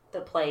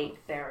the plague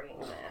burying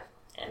there,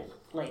 and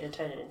later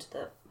turned it into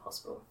the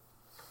hospital.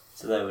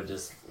 So they were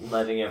just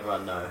letting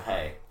everyone know,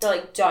 hey. They're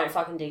like, don't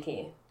fucking dig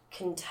here.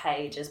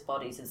 Contagious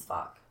bodies as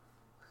fuck.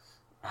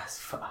 As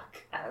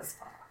fuck.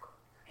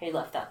 He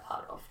left that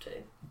part off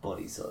too.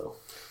 Body soil.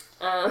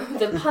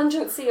 The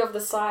pungency of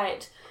the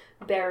sight,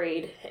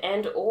 buried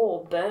and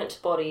or burnt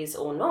bodies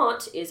or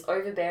not, is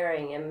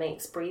overbearing and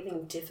makes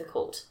breathing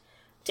difficult.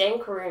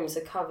 Dank rooms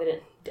are covered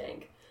in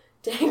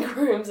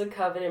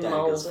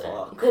mold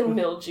and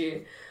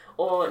mildew,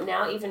 or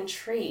now even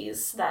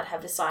trees that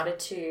have decided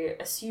to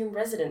assume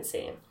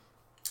residency.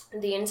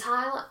 The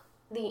entire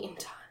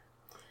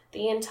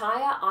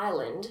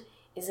island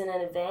is in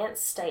an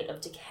advanced state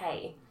of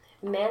decay,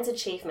 man's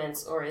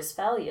achievements or his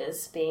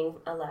failures being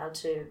allowed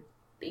to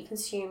be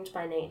consumed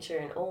by nature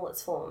in all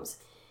its forms.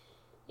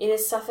 It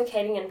is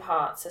suffocating in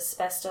parts,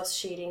 asbestos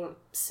sheeting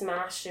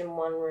smashed in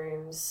one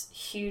room's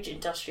huge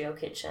industrial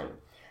kitchen,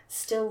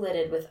 still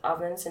littered with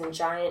ovens and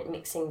giant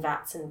mixing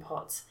vats and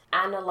pots,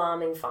 an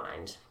alarming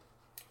find.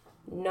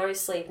 No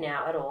sleep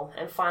now at all,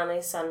 and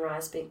finally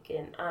sunrise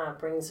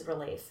brings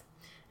relief.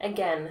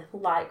 Again,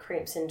 light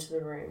creeps into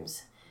the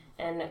rooms,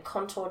 and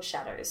contoured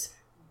shadows,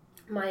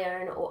 my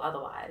own or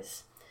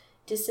otherwise,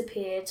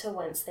 disappear to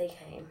whence they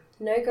came.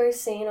 No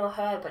ghost seen or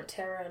heard, but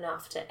terror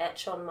enough to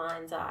etch on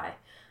mind's eye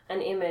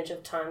an image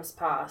of times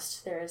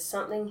past. There is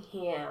something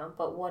here,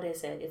 but what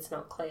is it? It's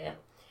not clear.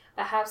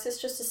 Perhaps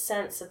it's just a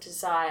sense of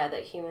desire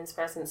that humans'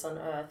 presence on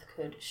Earth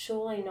could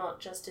surely not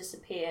just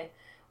disappear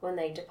when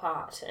they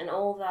depart, and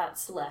all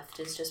that's left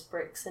is just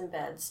bricks and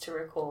beds to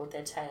record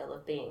their tale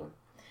of being.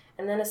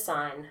 And then a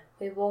sign.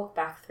 We walk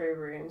back through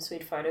rooms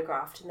we'd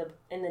photographed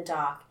in the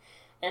dark,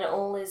 and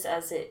all is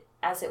as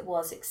it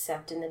was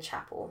except in the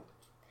chapel.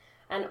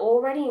 An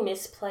already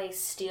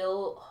misplaced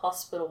steel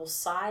hospital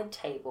side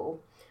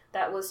table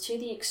that was to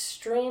the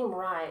extreme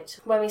right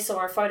when we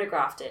saw and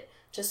photographed it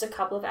just a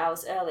couple of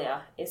hours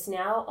earlier is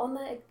now on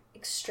the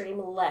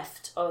extreme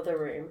left of the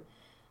room.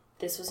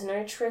 This was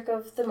no trick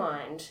of the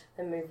mind.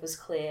 The move was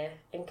clear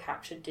and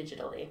captured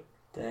digitally.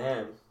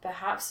 Damn.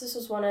 Perhaps this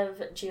was one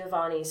of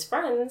Giovanni's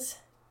friends.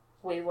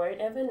 We won't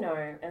ever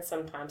know, and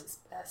sometimes it's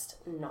best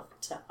not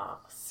to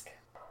ask.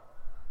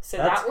 So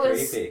That's that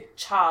was creepy.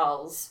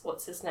 Charles,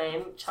 what's his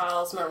name?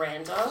 Charles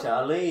Miranda.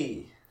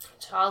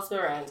 Charles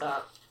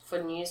Miranda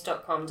for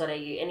news.com.au,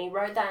 and he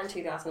wrote that in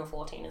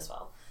 2014 as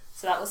well.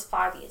 So that was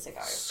 5 years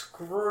ago.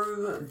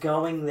 Screw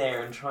going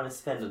there and trying to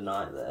spend a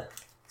night there.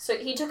 So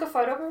he took a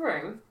photo of a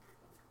room,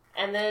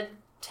 and the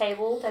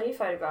table that he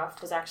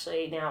photographed was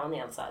actually now on the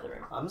outside of the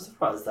room. I'm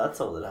surprised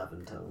that's all that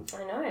happened to him.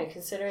 I know,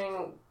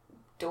 considering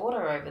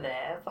daughter over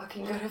there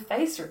fucking got her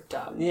face ripped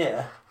up.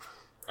 Yeah.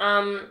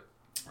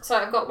 So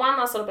I've got one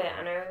last little bit.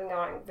 I know we've been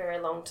going very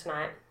long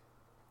tonight,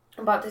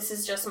 but this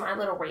is just my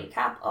little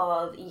recap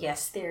of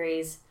Yes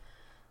Theory's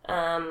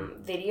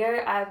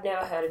video. I've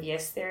never heard of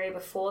Yes Theory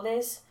before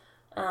this.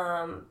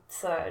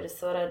 So I just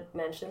thought I'd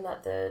mention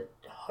that the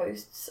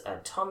hosts are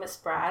Thomas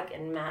Bragg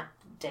and Matt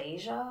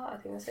Deja. I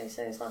think that's how you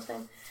say his last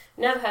name.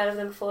 Never heard of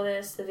them before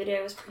this. The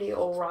video was pretty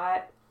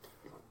alright.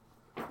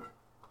 I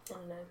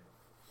don't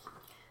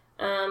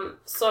know.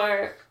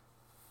 So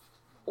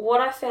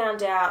what I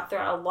found out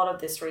throughout a lot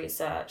of this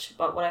research,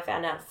 but what I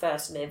found out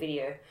first in their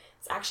video,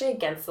 it's actually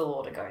against the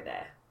law to go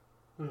there.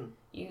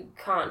 You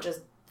can't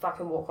just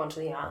fucking walk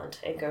onto the island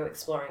and go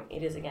exploring.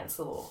 It is against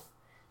the law.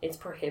 It's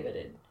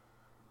prohibited.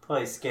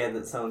 Probably scared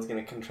that someone's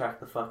going to contract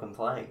the fucking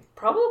plague.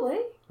 Probably.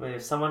 I mean,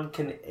 if someone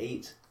can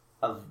eat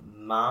a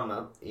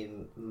marmot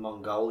in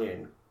Mongolia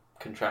and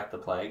contract the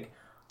plague,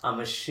 I'm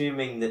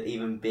assuming that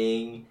even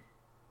being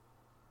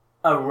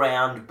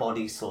around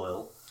body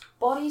soil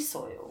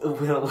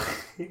will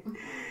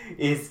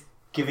is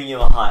giving you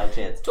a higher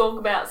chance. Talk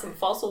about some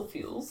fossil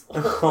fuels.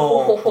 It's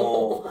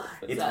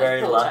That's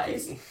very poor lucky.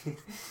 taste.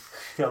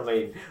 I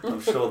mean, I'm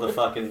sure the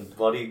fucking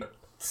body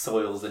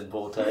soil's in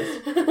poor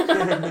taste.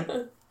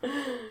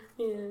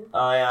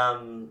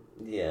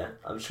 Yeah.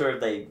 I'm sure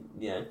if they,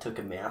 took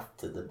a mouth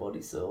to the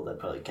body soil, they'd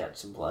probably catch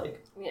some plague.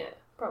 Yeah,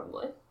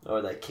 probably.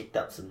 Or they kicked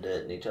up some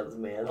dirt in each other's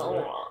mouths.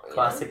 Oh,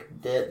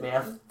 Classic dirt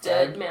mouth.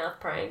 Dirt mouth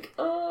prank.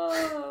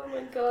 Oh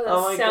my god, that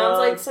Oh my sounds God.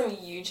 like some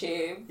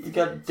YouTube. You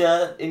got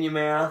dirt in your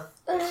mouth.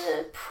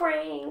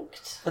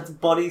 Pranked. That's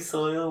body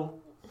soil.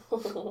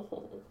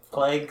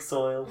 Plague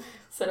soil.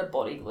 Instead of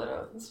body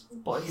glitter, it's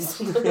just body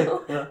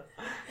soil. Yeah.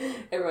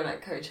 Everyone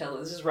at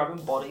Coachella is just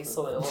rubbing body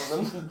soil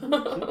on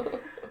them.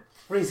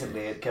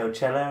 Recently at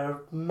Coachella,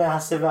 a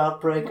massive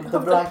outbreak of the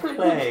Black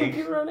Plague.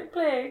 Bubonic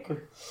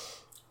plague.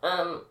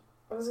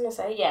 What was I going to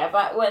say? Yeah,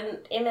 but when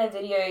in their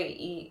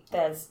video,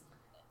 there's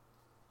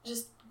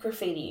just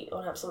graffiti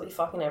on absolutely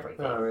fucking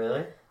everything. Oh,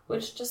 really?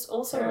 Which just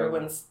also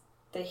ruins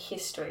the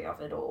history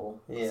of it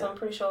all. Yeah. So I'm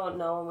pretty sure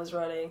no one was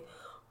writing,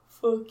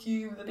 fuck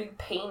you, with a big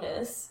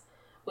penis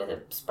with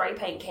a spray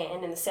paint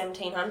can in the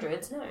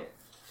 1700s. No.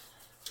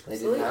 They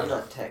didn't have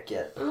that tech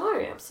yet. No,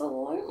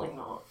 absolutely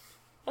not.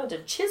 I had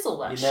to chisel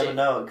that You shit. never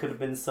know, it could have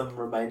been some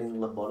remaining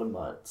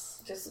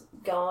lobotomites. Just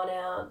going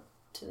out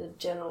to the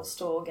general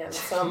store getting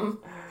some.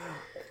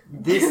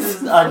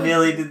 I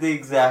nearly did the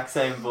exact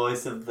same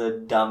voice of the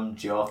dumb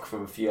jock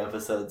from a few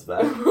episodes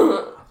back.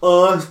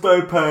 Oh,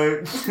 spray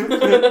paint!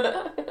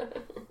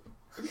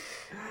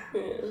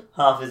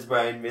 Half his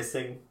brain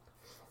missing.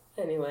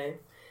 Anyway,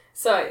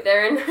 so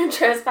there are no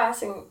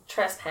trespassing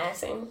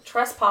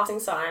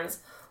signs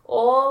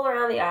all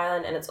around the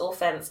island, and it's all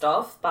fenced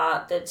off.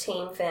 But the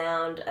team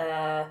found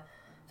a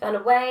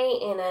way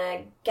in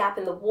a gap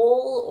in the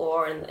wall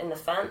or in the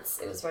fence.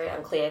 It was very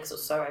unclear because it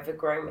was so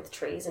overgrown with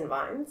trees and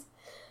vines.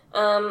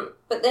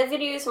 But their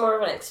video is more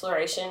of an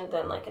exploration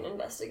than like an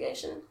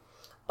investigation.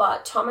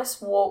 But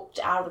Thomas walked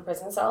out of the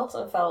prison cells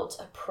and felt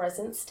a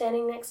presence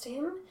standing next to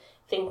him,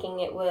 thinking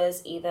it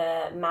was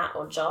either Matt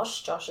or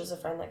Josh. Josh is a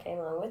friend that came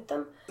along with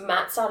them.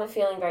 Matt started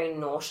feeling very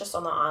nauseous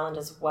on the island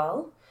as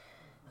well.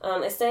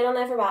 They stayed on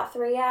there for about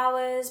 3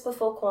 hours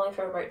before calling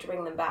for a boat to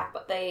bring them back,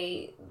 but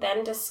they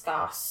then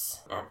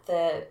discuss at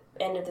the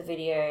end of the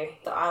video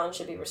the island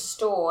should be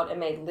restored and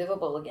made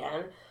livable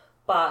again,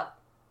 but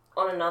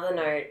on another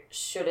note,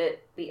 should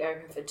it be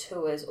open for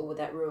tours, or would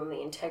that ruin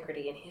the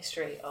integrity and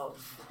history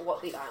of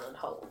what the island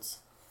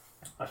holds?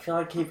 I feel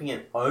like keeping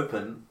it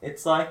open,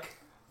 it's like...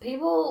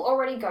 People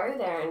already go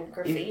there and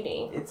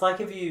graffiti. It's like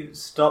if you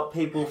stop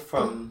people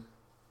from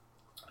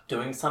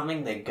doing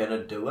something, they're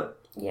gonna do it.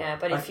 Yeah,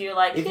 but Like, if you're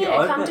like,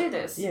 come do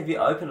this. Yeah, if you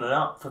open it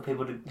up for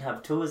people to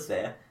have tours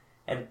there,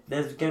 and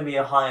there's going to be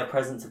a higher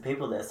presence of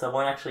people there, so it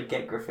won't actually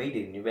get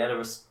graffiti, and you'll be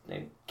able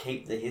to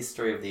keep the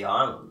history of the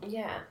island.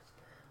 Yeah.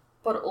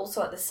 But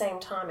also at the same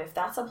time, if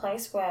that's a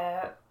place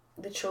where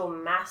literal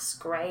mass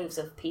graves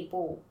of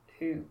people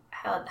who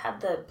had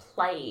the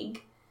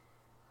plague,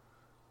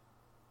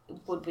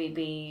 would we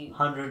be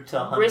 100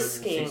 to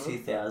risking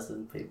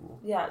 160,000 people.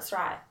 Yeah, that's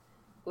right.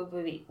 Would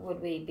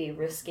we be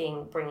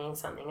risking bringing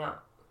something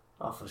up?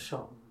 Oh, for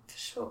sure. For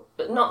sure.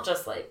 But not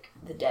just like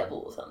the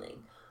devil or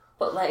something,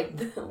 but like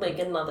like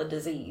another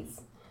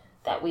disease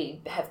that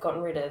we have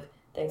gotten rid of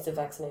thanks to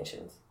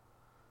vaccinations.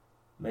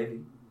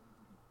 Maybe.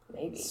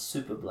 Maybe.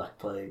 Super Black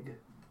Plague.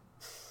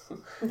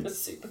 The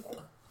super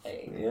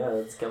plague. Yeah,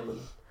 it's coming.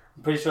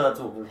 I'm pretty sure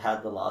that's what we've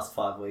had the last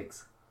 5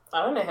 weeks.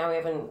 I don't know how we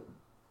haven't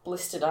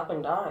blistered up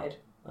and died.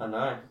 I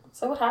know.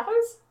 So what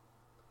happens?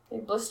 You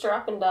blister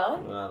up and die? I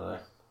don't know.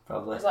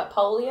 Probably. Is that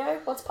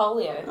polio? What's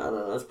polio? I don't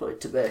know, that's probably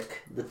tobacco.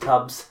 The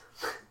tubs.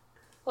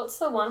 What's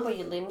the one where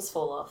your limbs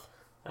fall off?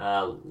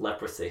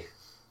 Leprosy.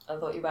 I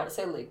thought you were about to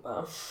say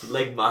ligma.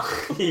 Ligma.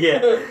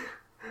 Yeah.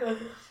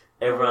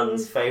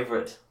 Everyone's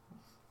favourite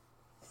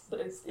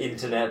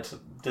internet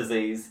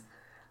disease.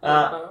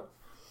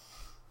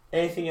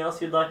 Anything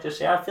else you'd like to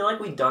share? I feel like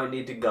we don't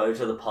need to go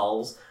to the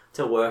polls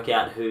to work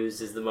out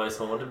whose is the most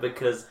haunted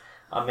because,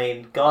 I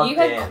mean, goddamn. You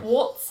had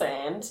quartz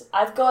sand.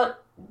 I've got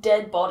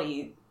dead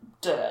body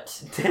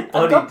dirt. Body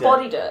I've got dirt.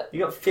 body dirt. You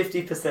got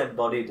 50%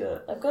 body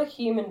dirt. I've got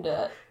human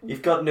dirt.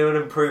 You've got new and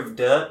improved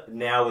dirt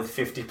now with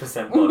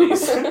 50%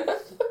 bodies.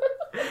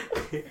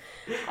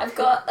 I've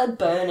got a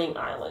burning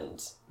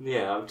island.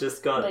 Yeah, I've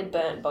just got... They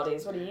burnt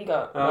bodies. What do you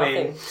got? I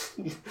Nothing.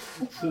 mean,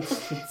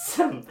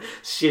 some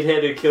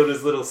shithead who killed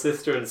his little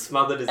sister and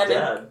smothered his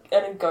dad.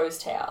 And a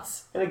ghost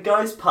house. And a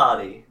ghost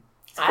party.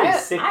 It's pretty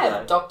sick, I though.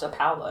 have Dr.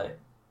 Paolo.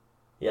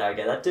 Yeah,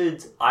 okay, that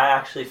dude's... I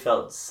actually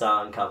felt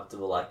so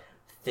uncomfortable, like,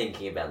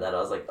 thinking about that. I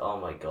was like, oh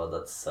my god,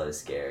 that's so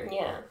scary.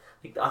 Yeah,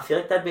 Like, I feel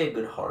like that'd be a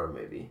good horror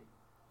movie.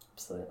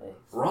 absolutely.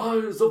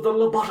 Rise of the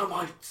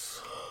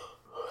Lobotomites.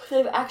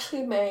 They've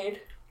actually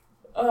made,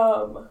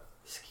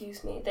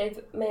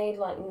 they've made,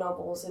 like,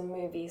 novels and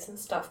movies and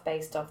stuff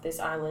based off this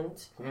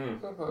island.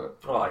 Mm.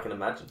 Oh, I can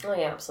imagine. Oh,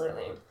 yeah,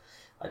 absolutely.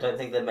 I don't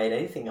think they've made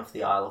anything off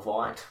the Isle of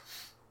Wight.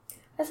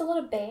 There's a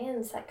lot of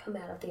bands that come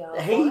out of the Isle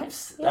of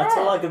Heaps. Wight. That's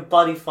Yeah. all I could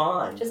bloody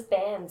find. Just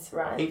bands,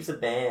 right? Heaps of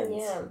bands.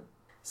 Yeah.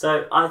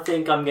 So I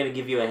think I'm going to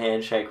give you a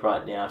handshake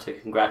right now to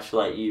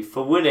congratulate you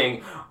for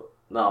winning.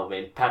 No, I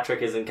mean,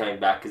 Patrick isn't coming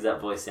back because that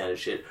voice sounded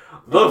shit.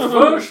 The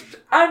first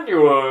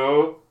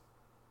annual...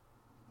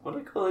 What do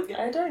I call it again?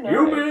 I don't know.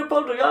 You mean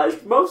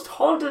Poltergeist most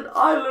haunted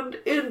island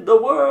in the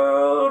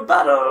world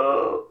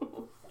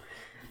battle.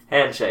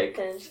 Handshake.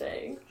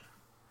 Handshake.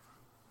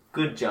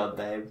 Good job,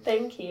 babe.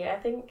 Thank you. I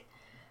think...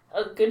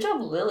 good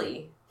job,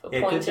 Lily, for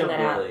Yeah, pointing good job, that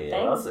out. Lily.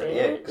 Yeah, Thanks, that's bitch. it.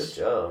 Yeah, good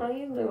job. How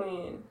you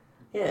doing?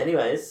 Yeah,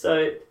 anyways,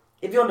 so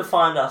if you want to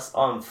find us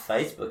on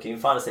Facebook, you can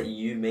find us at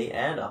You, Me,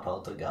 and Our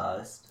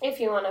Poltergeist. If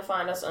you want to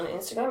find us on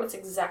Instagram, it's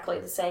exactly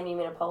the same. You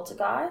mean a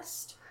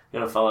poltergeist? If you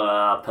want to follow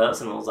our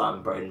personals,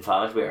 I'm Braden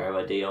Farge,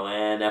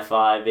 BRAYDON,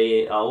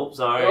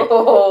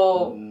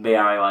 Oh.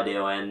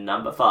 BRAYDON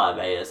number 5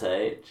 ASH.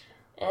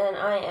 And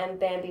I am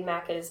Bambi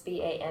Maccas,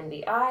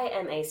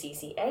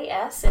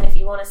 BAMBIMACCAS. And if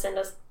you want to send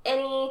us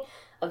any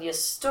of your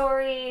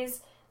stories,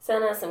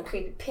 send us some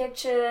creepy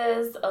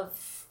pictures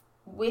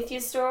with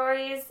your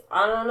stories,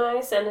 I don't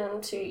know, send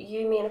them to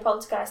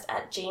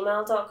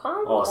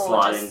youmeandapoltergeist@gmail.com. Or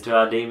slide into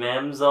our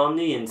DMs on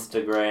the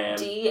Instagram.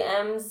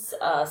 DMs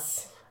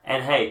us.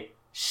 And hey,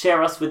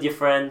 share us with your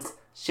friends,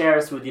 share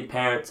us with your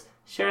parents,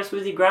 share us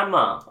with your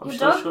grandma. Your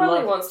dog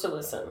probably wants to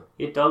listen.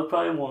 Your dog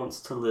probably wants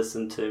to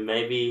listen to.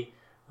 Maybe,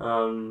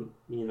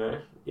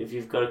 if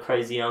you've got a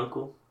crazy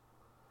uncle,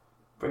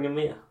 bring him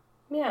here.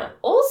 Yeah.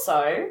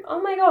 Also,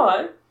 oh my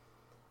god.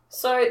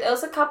 So there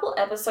was a couple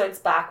episodes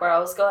back where I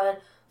was going,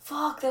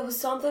 fuck, there was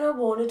something I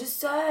wanted to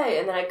say.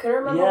 And then I couldn't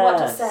remember what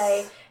to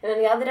say. And then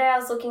the other day I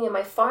was looking at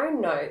my phone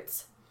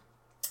notes.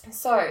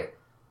 So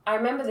I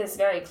remember this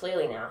very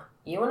clearly now.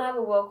 You and I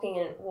were walking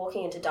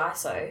into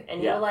Daiso,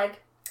 and you were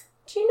like,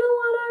 do you know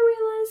what I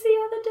realised the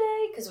other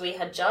day? Because we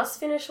had just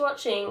finished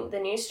watching the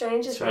new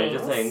Stranger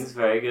Things.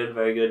 Very good,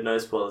 very good. No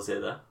spoilers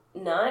here, though.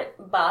 No,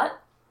 but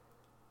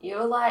you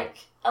were like,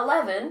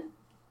 11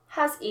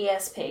 has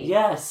ESP.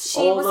 Yes, She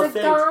all was the a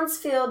things.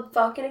 Garnsfield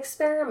fucking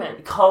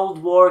experiment.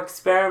 Cold War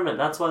experiment.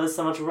 That's why there's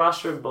so much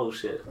Russia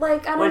bullshit.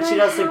 Like, I don't When know she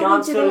does the how we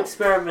Garnsfield didn't...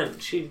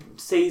 experiment, she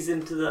sees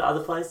into the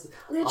other places.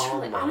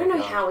 Literally, Oh my I don't know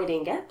God. how we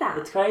didn't get that.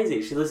 It's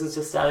crazy. She listens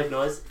to static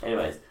noise.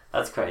 Anyways,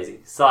 that's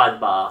crazy.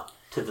 Sidebar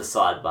to the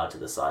sidebar to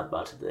the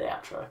sidebar to the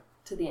outro.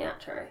 To the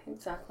outro,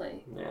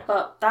 exactly. Yeah.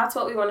 But that's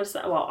what we wanted to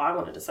say. Well, I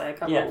wanted to say a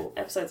couple Yeah.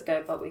 episodes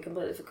ago, but we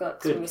completely forgot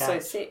because Good we were so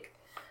catch. sick.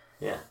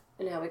 Yeah.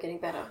 And now we're getting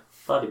better.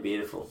 Bloody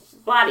beautiful.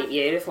 Bloody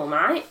beautiful,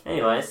 mate.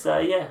 Anyway, so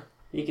yeah,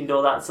 you can do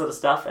all that sort of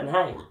stuff. And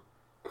hey,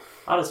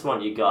 I just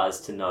want you guys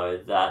to know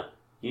that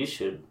you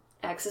should.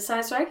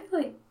 Exercise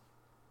regularly.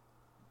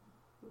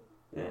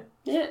 Yeah.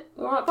 Yeah.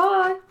 All right,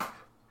 bye.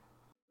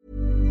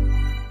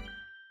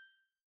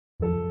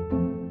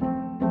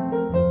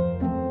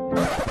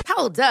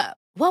 Hold up.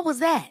 What was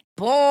that?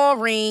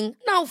 Boring.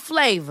 No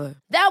flavor.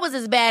 That was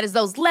as bad as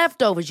those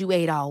leftovers you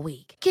ate all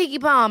week.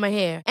 Keke Palmer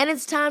here, and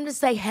it's time to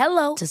say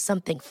hello to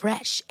something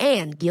fresh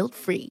and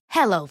guilt-free.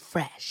 Hello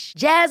Fresh.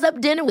 Jazz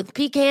up dinner with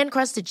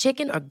pecan-crusted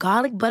chicken or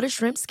garlic butter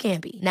shrimp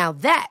scampi. Now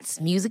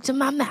that's music to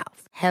my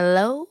mouth.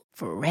 Hello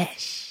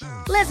Fresh.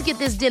 Let's get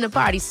this dinner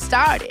party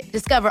started.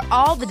 Discover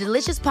all the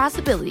delicious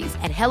possibilities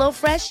at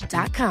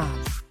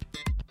HelloFresh.com.